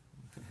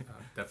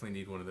 Definitely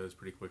need one of those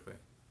pretty quickly.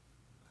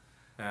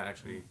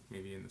 Actually,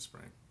 maybe in the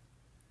spring.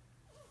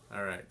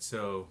 All right,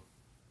 so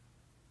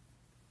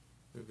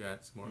we've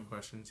got some more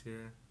questions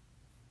here.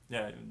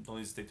 Yeah, don't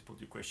hesitate to put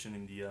your question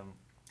in the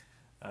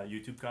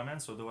YouTube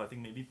comments. Although I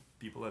think maybe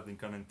people have been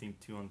commenting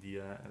too on the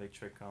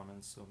Electrek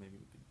comments, so maybe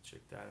we could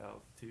check that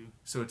out too.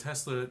 So a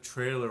Tesla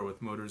trailer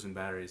with motors and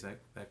batteries.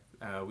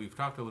 We've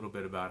talked a little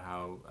bit about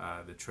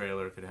how the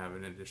trailer could have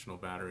an additional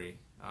battery.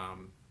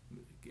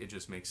 It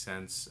just makes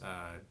sense,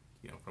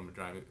 from a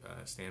driving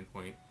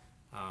standpoint.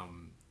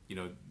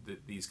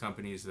 These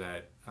companies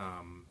that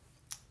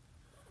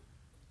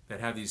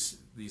have these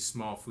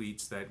small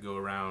fleets that go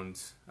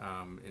around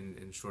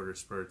in shorter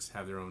spurts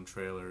have their own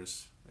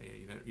trailers.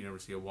 You never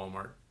see a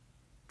Walmart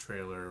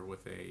trailer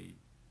with a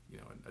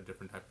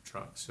different type of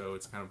truck. So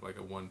it's kind of like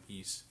a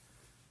one-piece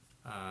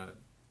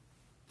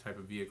type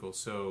of vehicle.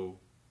 So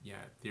yeah,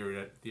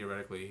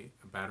 theoretically,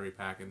 a battery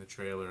pack in the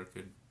trailer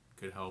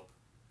could help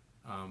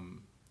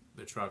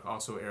the truck.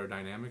 Also,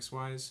 aerodynamics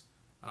wise,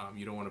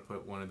 you don't want to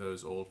put one of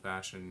those old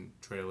fashioned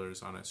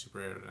trailers on a super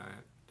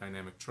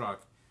aerodynamic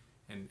truck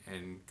and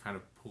kind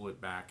of pull it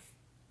back,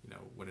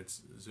 when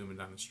it's zooming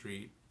down the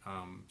street.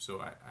 So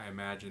I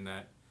imagine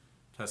that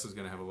Tesla's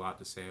going to have a lot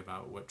to say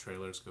about what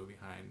trailers go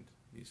behind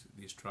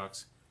these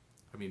trucks.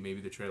 I mean,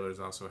 maybe the trailers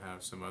also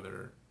have some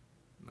other,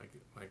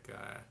 like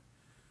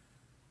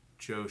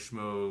Joe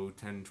Schmo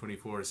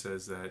 1024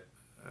 says that,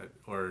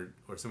 or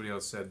somebody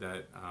else said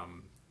that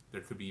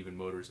there could be even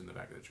motors in the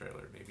back of the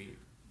trailer. Maybe.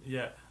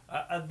 Yeah,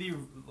 I'd be,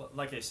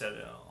 like I said,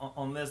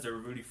 unless they're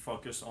really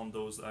focused on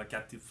those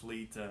captive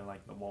fleet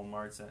like the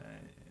Walmarts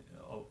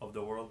of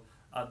the world,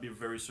 I'd be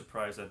very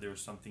surprised that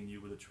there's something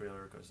new with the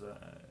trailer, because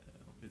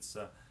it's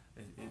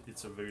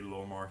a very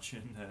low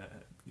margin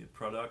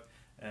product,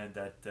 and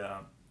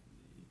that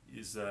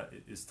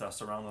is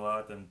tossed around a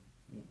lot, and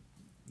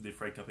the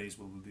freight companies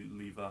will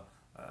leave a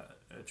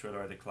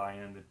trailer at the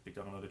client, they pick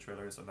up another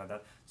trailer and stuff like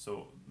that.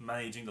 So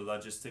managing the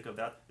logistic of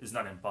that is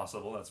not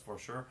impossible, that's for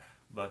sure,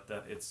 but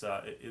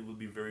it will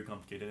be very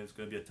complicated. It's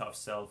going to be a tough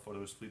sell for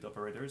those fleet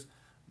operators.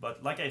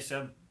 But like I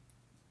said,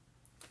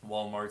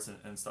 Walmarts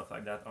and stuff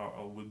like that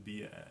would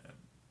be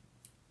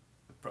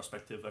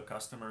prospective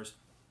customers,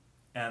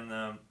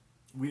 and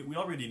we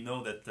already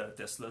know that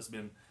Tesla's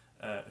been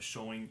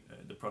showing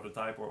the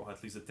prototype, or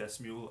at least the test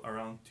mule,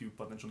 around to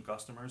potential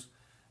customers,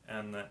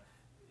 and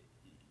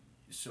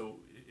so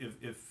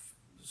if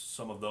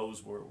some of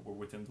those were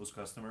within those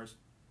customers,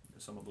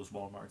 some of those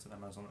Walmarts and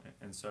Amazon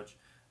and such,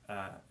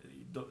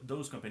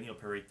 those companies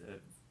operate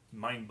a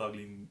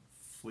mind-boggling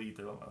fleet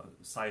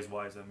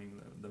size-wise. I mean,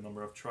 the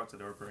number of trucks that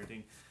they're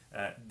operating,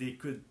 they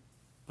could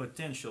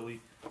potentially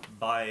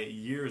buy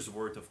years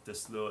worth of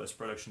Tesla as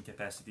production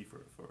capacity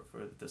for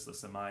the Tesla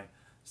Semi.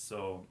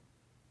 So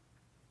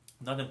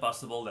not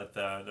impossible that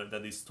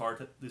they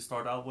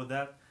start out with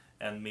that,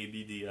 and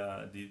maybe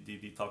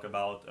they talk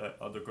about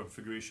other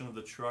configuration of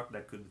the truck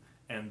that could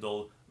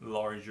handle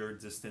larger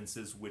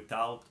distances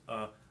without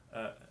a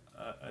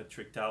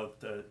tricked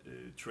out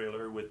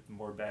trailer with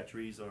more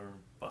batteries or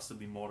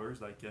possibly motors,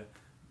 like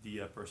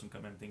the person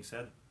commenting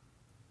said.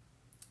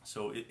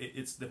 So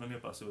it's definitely a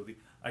possibility.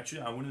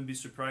 Actually, I wouldn't be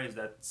surprised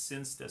that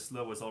since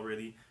Tesla was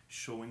already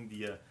showing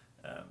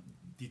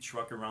the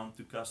truck around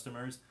to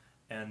customers,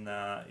 and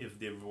if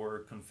they were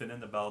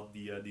confident about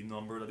the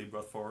number that they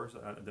brought forward,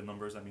 the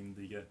numbers, I mean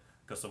the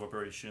cost of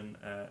operation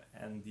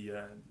and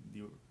the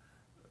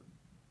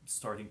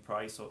starting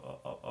price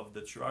of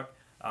the truck,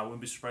 I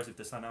wouldn't be surprised if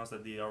Tesla announced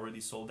that they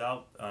already sold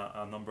out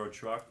a number of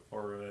truck,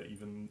 or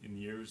even in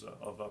years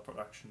of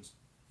productions.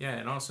 Yeah,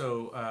 and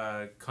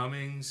also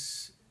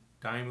Cummins,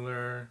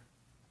 Daimler,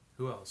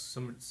 who else?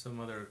 Some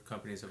other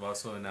companies have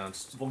also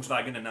announced.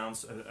 Volkswagen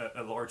announced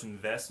a large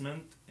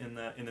investment in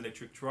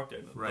electric truck.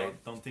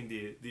 Right. Don't think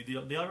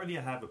they already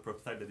have a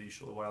prototype that they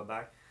showed a while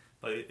back,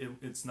 but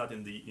it's not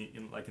in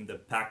the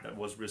pack that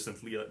was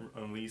recently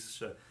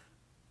unleashed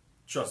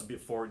just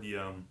before the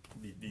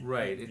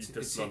right.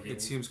 the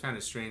it seems kind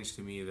of strange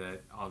to me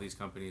that all these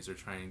companies are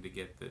trying to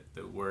get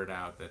the word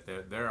out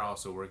that they're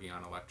also working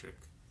on electric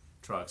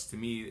trucks. To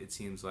me, it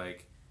seems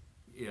like,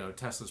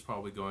 Tesla's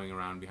probably going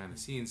around behind the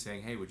scenes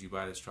saying, hey, would you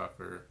buy this truck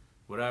or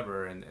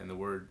whatever, and the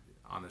word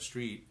on the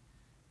street,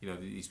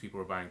 these people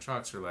are buying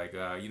trucks are like,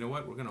 you know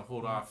what, we're going to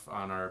hold off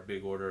on our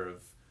big order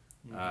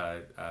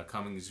of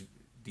Cummins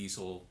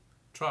diesel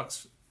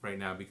trucks right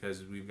now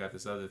because we've got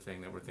this other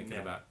thing that we're thinking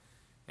about.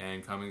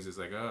 And Cummins is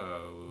like,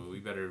 oh,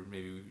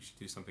 maybe we should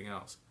do something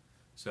else.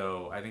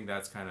 So I think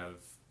that's kind of,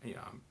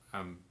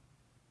 I'm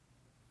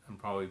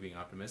probably being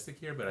optimistic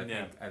here, but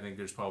I think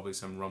there's probably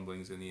some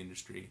rumblings in the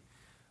industry.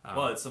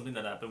 Well, it's something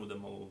that happened with the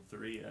Model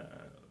 3.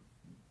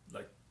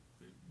 Like,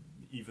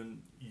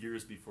 even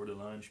years before the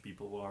launch,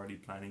 people were already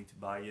planning to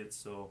buy it.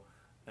 So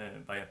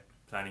by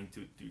planning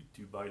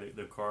to buy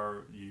the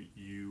car,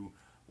 you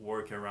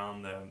work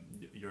around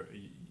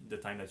the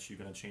time that you're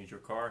going to change your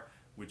car,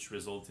 which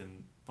result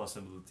in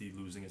possibility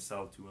losing a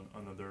sale to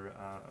another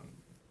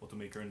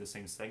automaker in the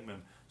same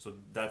segment. So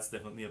that's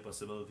definitely a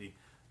possibility.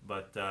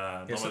 But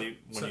normally,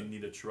 when you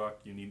need a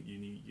truck, you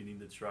need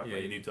the truck. Yeah,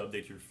 you need to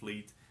update your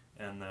fleet,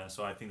 and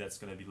so I think that's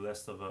going to be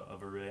less of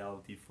a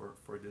reality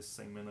for this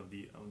segment of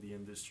the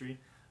industry.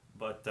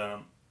 But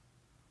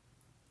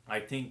I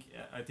think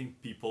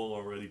people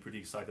are really pretty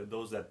excited.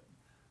 Those that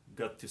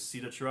got to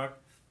see the truck,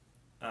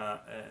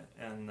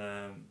 and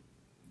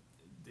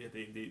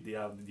they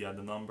have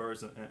the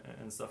numbers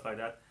and stuff like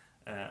that.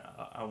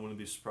 I wouldn't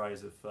be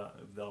surprised if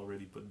they'll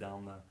already put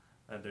down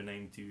their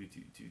name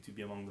to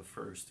be among the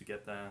first to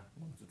get the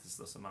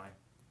Tesla Semi.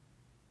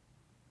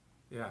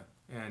 Yeah,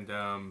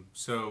 and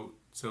so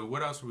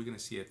what else are we going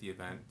to see at the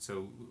event?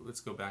 So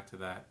let's go back to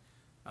that.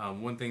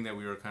 One thing that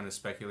we were kind of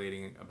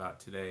speculating about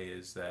today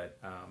is that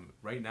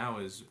right now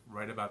is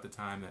right about the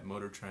time that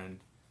Motor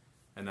Trend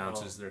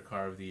announces their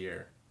car of the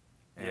year,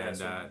 and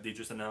so they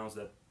just announced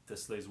that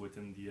Tesla is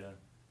within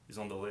is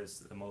on the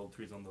list. The Model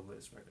 3 is on the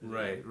list,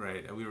 right?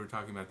 Right. We were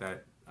talking about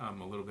that a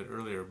little bit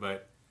earlier,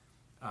 but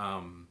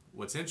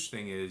What's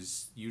interesting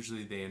is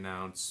usually they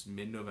announce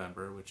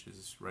mid-November, which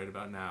is right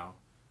about now,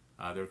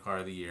 their car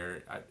of the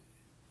year.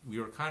 We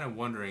were kind of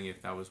wondering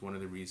if that was one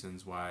of the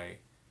reasons why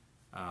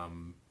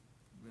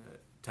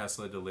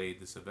Tesla delayed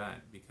this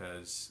event,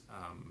 because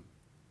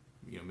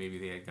maybe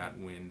they had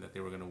gotten wind that they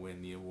were going to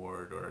win the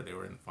award, or they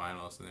were in the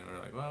finals, and they were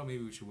like, well,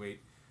 maybe we should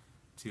wait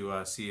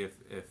to see if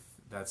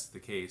that's the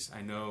case.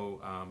 I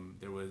know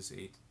there was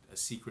a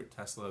secret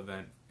Tesla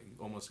event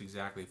almost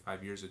exactly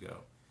 5 years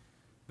ago.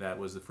 That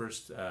was the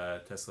first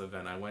Tesla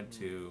event I went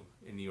to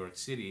in New York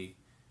City,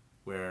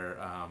 where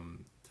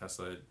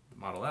Tesla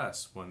Model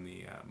S won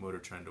the Motor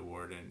Trend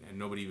Award, and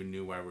nobody even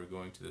knew why we were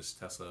going to this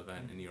Tesla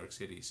event in New York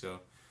City.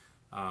 So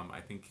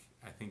I think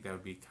that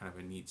would be kind of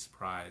a neat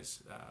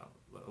surprise, a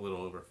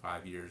little over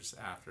 5 years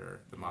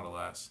after the Model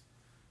S.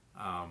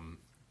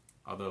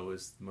 Although,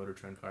 is the Motor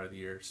Trend Car of the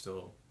Year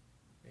still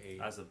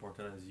as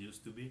important as it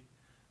used to be?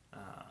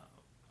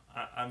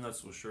 I'm not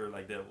so sure.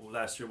 Like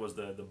last year was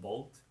the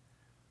Bolt.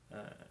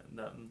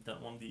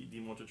 That won the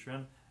Motor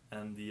Trend,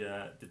 and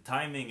the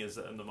timing is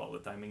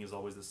the timing is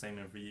always the same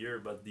every year,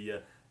 but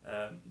the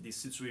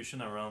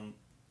situation around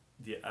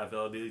the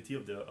availability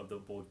of the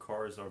Bolt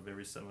cars are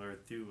very similar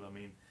too. I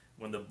mean,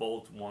 when the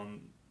Bolt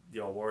won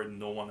the award,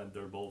 no one had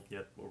their Bolt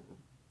yet, or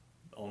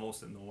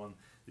almost no one.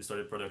 They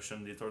started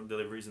production. They started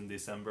deliveries in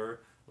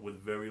December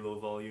with very low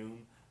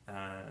volume,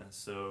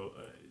 so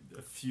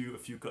a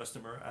few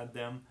customer had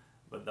them,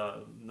 but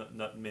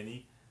not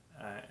many.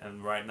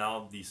 And right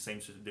now,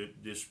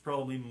 there's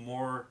probably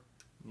more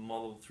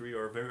Model 3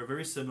 or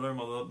very similar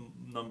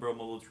number of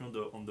Model 3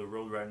 on the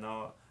road right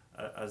now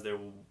as there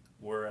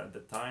were at the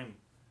time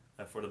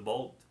for the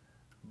Bolt,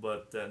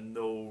 but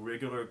no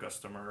regular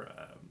customer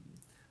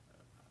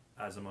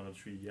as a Model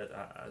 3 yet,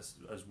 as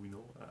we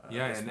know.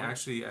 Yeah, and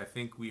actually, I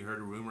think we heard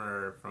a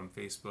rumor from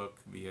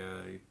Facebook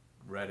via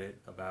Reddit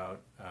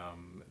about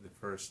the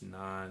first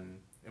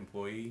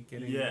non-employee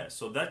getting. Yeah,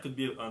 so that could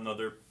be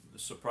another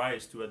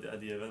surprise too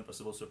at the event,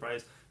 possible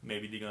surprise.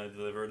 Maybe they're gonna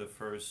deliver the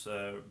first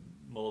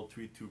Model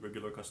 3 to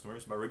regular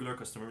customers. By regular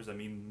customers, I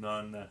mean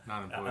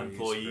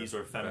non-employees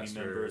or family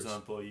investors. members,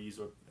 employees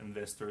or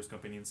investors,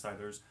 company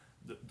insiders,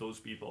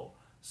 those people.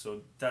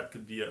 So that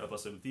could be a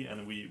possibility.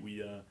 And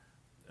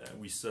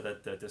we saw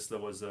that Tesla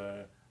was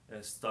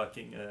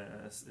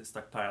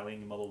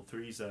stockpiling Model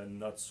 3s,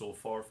 not so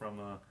far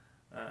from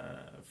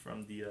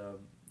the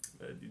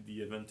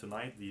event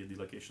tonight, the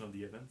location of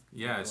the event.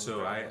 Yeah,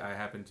 so I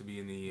happen to be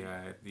in the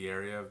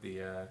area of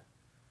the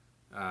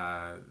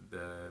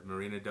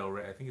Marina Del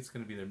Rey. I think it's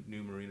going to be the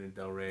new Marina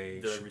Del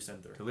Rey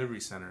Delivery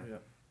Center. Yeah.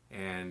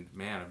 And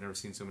man, I've never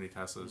seen so many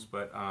Teslas.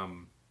 But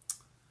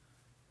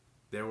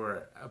there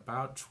were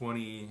about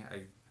 20.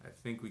 I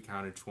think we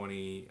counted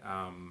 20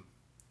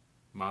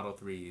 Model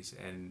 3s,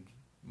 and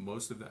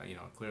most of them,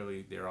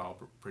 clearly they're all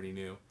pretty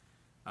new.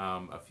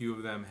 A few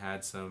of them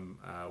had some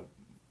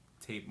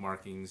tape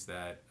markings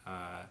that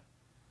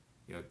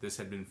this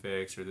had been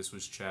fixed, or this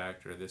was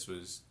checked, or this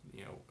was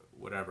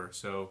whatever.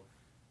 So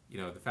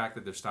the fact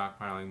that they're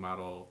stockpiling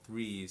Model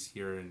 3s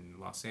here in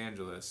Los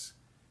Angeles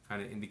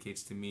kind of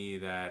indicates to me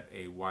that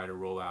a wider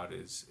rollout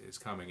is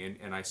coming.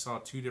 And I saw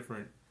two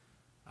different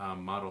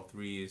Model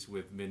 3s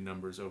with mid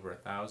numbers over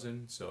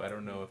 1,000. So I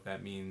don't know if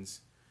that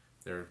means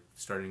they're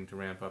starting to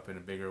ramp up in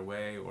a bigger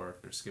way, or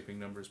if they're skipping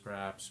numbers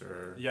perhaps,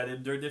 or yeah,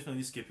 they're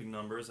definitely skipping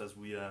numbers, as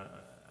we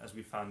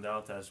found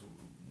out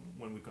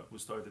when we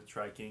started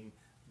tracking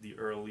the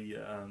early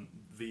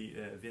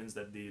VINs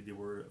that they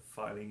were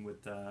filing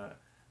with the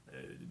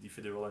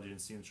federal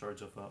agency in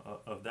charge of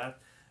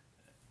that,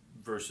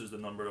 versus the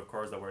number of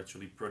cars that were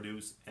actually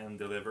produced and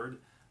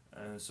delivered.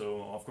 And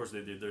so of course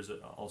there's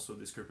also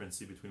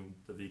discrepancy between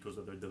the vehicles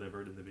that are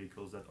delivered and the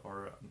vehicles that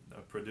are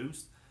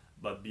produced.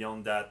 But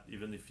beyond that,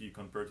 even if you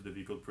compare to the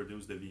vehicle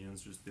produced, the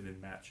VNs just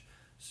didn't match.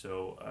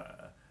 So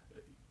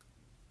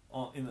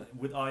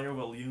with higher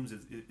volumes,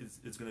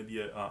 it's going to be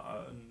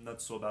a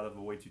not so bad of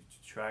a way to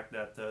track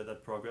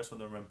that progress on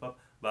the ramp up.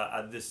 But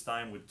at this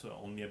time, with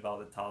only about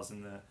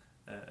 1,000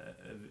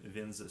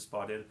 VINs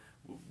spotted,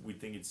 we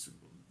think it's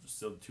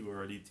still too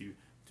early to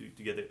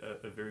get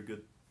a very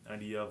good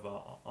idea of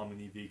how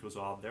many vehicles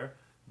are out there.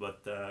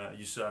 But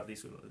you saw at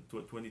least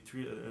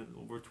 23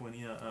 over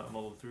 20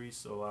 Model 3,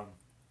 so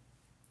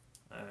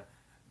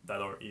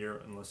that are here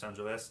in Los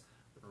Angeles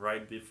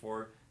right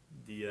before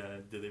the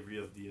delivery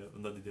of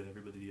not the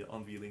delivery, but the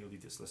unveiling of the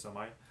Tesla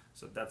Semi.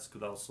 So that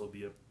could also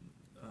be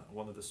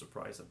one of the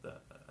surprise at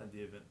the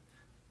event.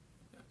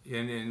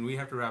 And we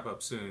have to wrap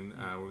up soon.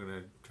 We're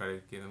going to try to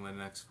get in the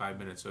next 5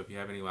 minutes. So if you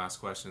have any last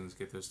questions,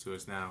 get those to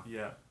us now.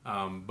 Yeah.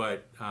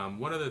 But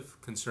one of the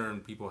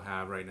concern people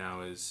have right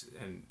now is,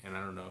 and I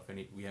don't know if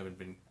we haven't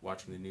been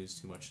watching the news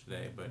too much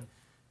today, but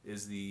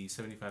is the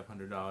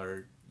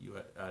 $7,500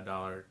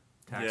 dollar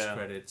tax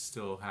credit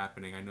still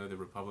happening? I know the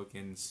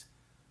Republicans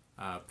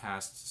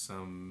passed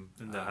some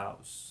in the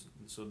House.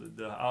 So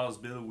the House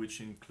bill,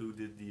 which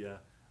included the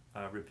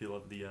repeal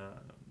of the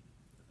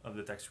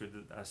tax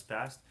credit, has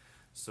passed.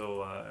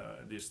 So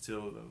there's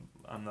still,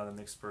 I'm not an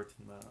expert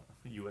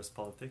in U.S.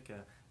 politics,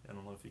 I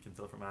don't know if you can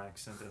tell from my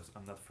accent, as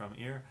I'm not from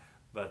here,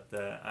 but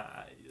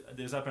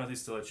there's apparently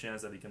still a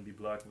chance that it can be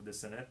blocked with the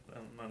Senate,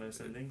 my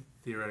understanding.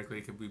 Theoretically,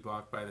 it could be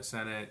blocked by the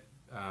Senate.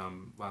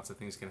 Lots of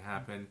things can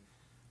happen.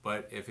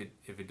 But if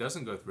it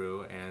doesn't go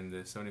through and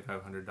the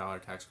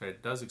 $7,500 tax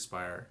credit does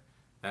expire,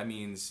 that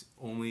means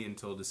only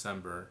until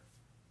December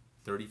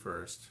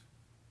 31st,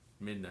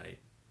 midnight,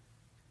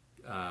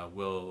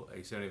 will a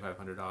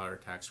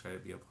 $7,500 tax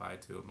credit be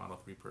applied to a Model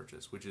 3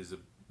 purchase, which is a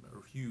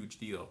huge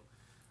deal.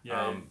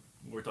 Yeah,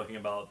 we're talking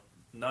about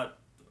not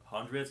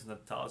hundreds,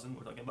 not thousands.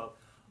 We're talking about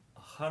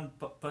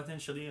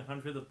potentially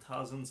hundreds of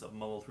thousands of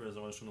Model 3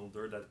 reservation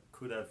holder that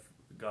could have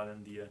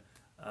gotten the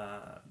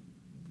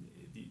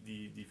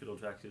federal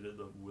tax credit,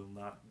 but will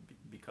not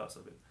because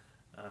of it.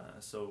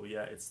 So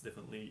yeah, it's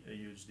definitely a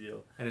huge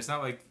deal. And it's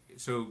not like,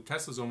 so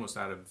Tesla's almost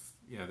out of,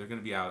 they're going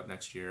to be out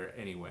next year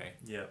anyway,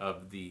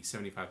 of the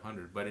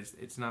 7,500, but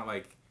it's not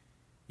like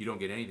you don't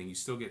get anything. You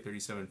still get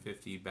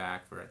 3,750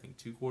 back for I think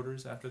 2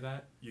 quarters after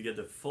that. You get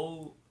the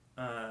full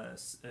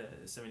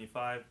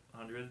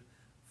 7,500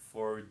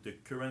 for the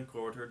current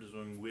quarter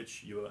during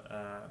which you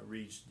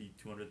reach the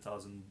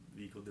 200,000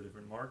 vehicle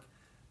delivery mark,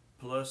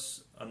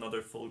 plus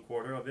another full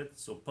quarter of it,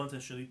 so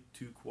potentially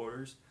 2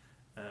 quarters.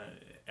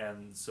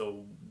 And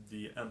so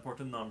the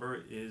important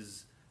number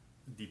is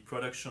the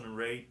production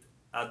rate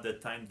at the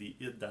time they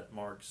hit that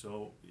mark.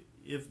 So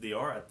if they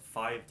are at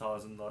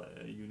 5,000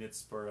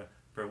 units per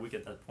week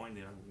at that point,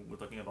 we're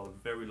talking about a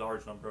very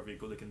large number of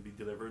vehicles that can be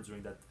delivered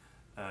during that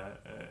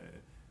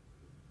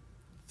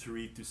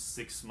 3 to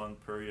 6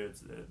 month period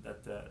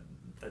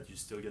that you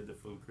still get the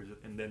full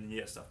credit. And then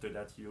yes, after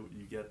that you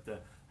get the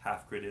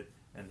half credit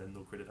and then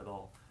no credit at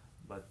all.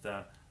 But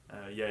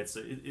yeah,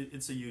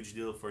 it's a huge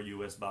deal for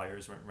U.S.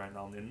 buyers right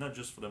now, and not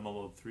just for the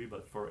Model 3,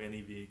 but for any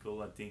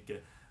vehicle. I think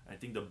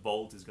the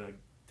Bolt is gonna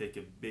take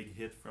a big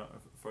hit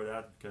for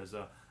that, because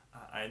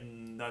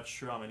I'm not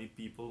sure how many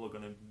people are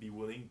gonna be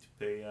willing to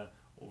pay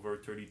over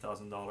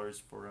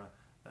 $30,000 for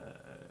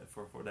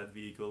that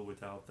vehicle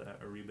without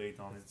a rebate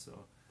on it.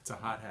 So it's a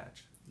hot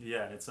hatch.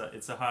 Yeah, it's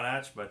a hot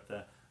hatch, but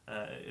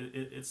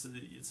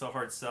it's a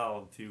hard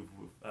sell to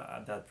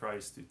at that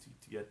price to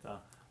get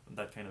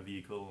that kind of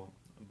vehicle.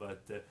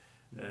 But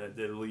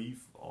the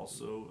Leaf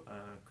also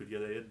could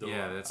get a hit. Though.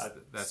 Yeah,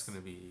 that's going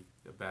to be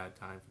a bad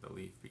time for the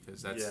Leaf,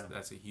 because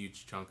that's a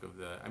huge chunk of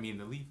the. I mean,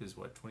 the Leaf is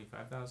what,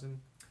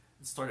 25,000?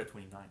 It started at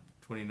 29.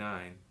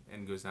 29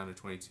 and goes down to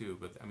 22,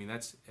 but I mean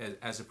that's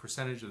as a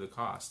percentage of the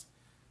cost.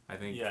 I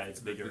think it's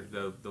bigger.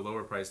 The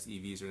lower priced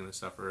EVs are going to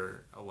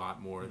suffer a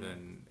lot more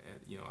than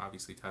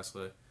obviously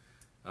Tesla.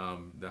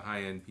 The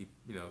high end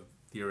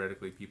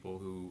theoretically people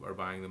who are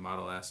buying the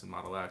Model S and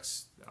Model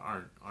X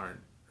aren't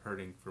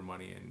hurting for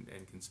money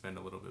and can spend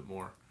a little bit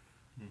more.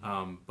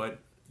 But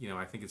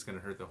I think it's going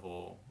to hurt the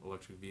whole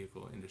electric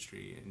vehicle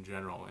industry in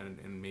general,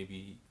 and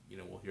maybe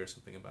we'll hear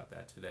something about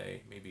that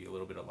today. Maybe a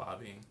little bit of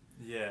lobbying,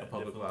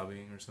 public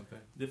lobbying or something.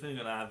 Definitely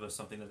going to have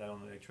something like that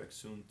on Electrek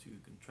soon to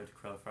try to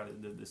clarify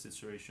the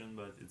situation,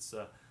 but it's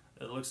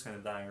it looks kind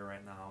of dire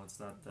right now. It's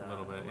not a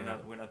little bit.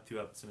 We're not too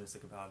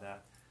optimistic about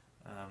that.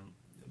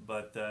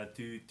 But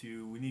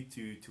we need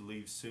to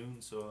leave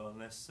soon. So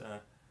unless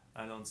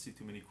I don't see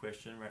too many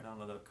questions right now, a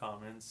lot of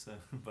comments.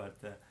 But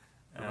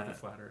about the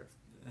flat Earth.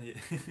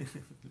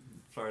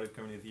 Florida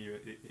community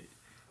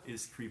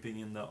is creeping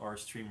in our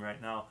stream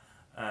right now.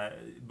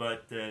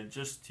 But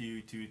just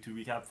to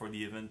recap for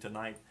the event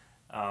tonight,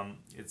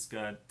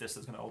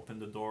 Tesla's gonna open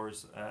the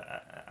doors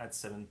at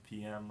 7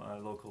 p.m.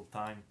 Local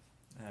time.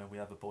 We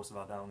have a post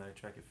about that on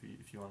Electrek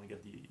if you want to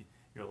get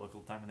your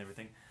local time and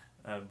everything.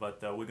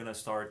 But we're gonna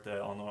start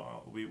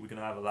we're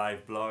gonna have a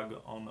live blog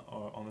on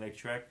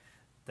Electrek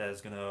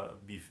that's gonna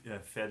be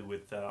fed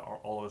with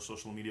all our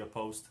social media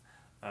posts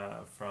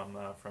from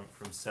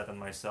Seth and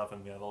myself,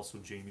 and we have also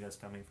Jamie that's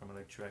coming from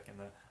Electrek,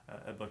 and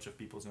a bunch of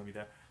people's gonna be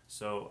there.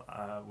 So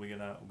we're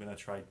gonna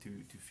try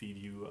to feed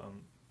you.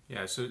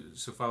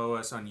 So follow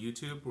us on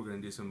YouTube. We're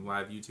gonna do some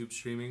live YouTube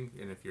streaming,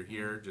 and if you're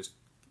here, just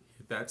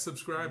hit that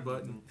subscribe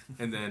button,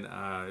 and then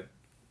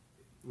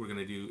we're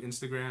gonna do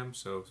Instagram.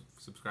 So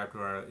subscribe to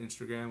our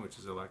Instagram, which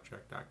is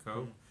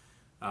Electrek.co.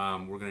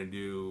 We're going to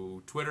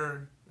do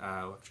Twitter,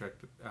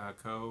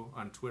 Electrek.co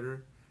on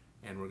Twitter,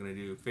 and we're going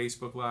to do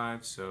Facebook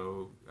Live,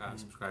 so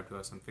subscribe to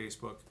us on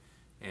Facebook,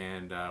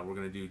 and we're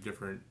going to do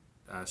different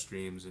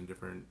streams and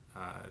different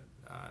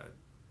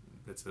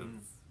bits of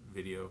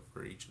video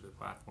for each of the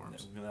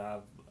platforms. We're going to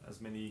have as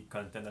many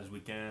content as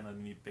we can, as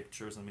many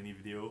pictures and many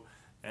video,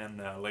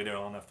 and later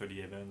on after the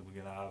event we're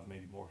going to have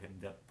maybe more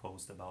in-depth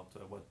posts about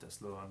what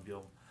Tesla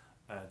unveiled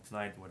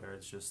tonight, whether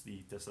it's just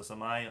the Tesla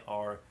Semi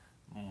or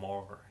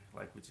more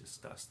like we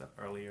discussed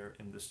earlier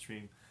in the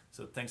stream.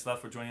 So thanks a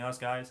lot for joining us,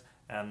 guys,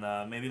 and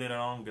maybe later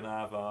on we're gonna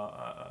have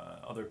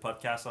other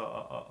podcasts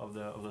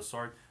of the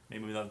sort,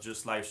 maybe not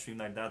just live stream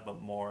like that, but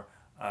more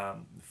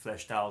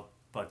fleshed out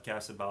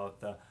podcasts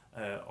about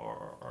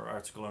our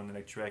article on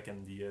Electrek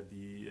and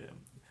the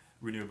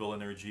renewable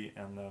energy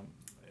and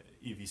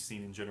EV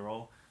scene in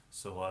general.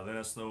 So let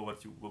us know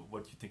what you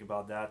think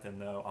about that,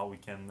 and how we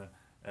can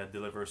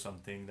deliver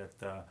something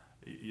that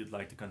you'd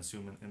like to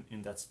consume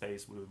in that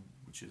space,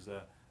 which is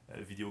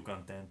video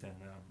content and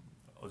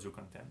audio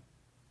content.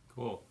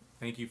 Cool.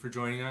 Thank you for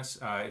joining us.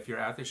 If you're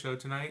at the show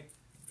tonight,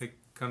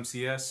 come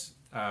see us.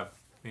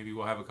 Maybe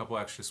we'll have a couple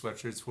extra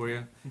sweatshirts for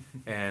you,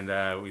 and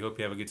we hope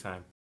you have a good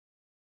time.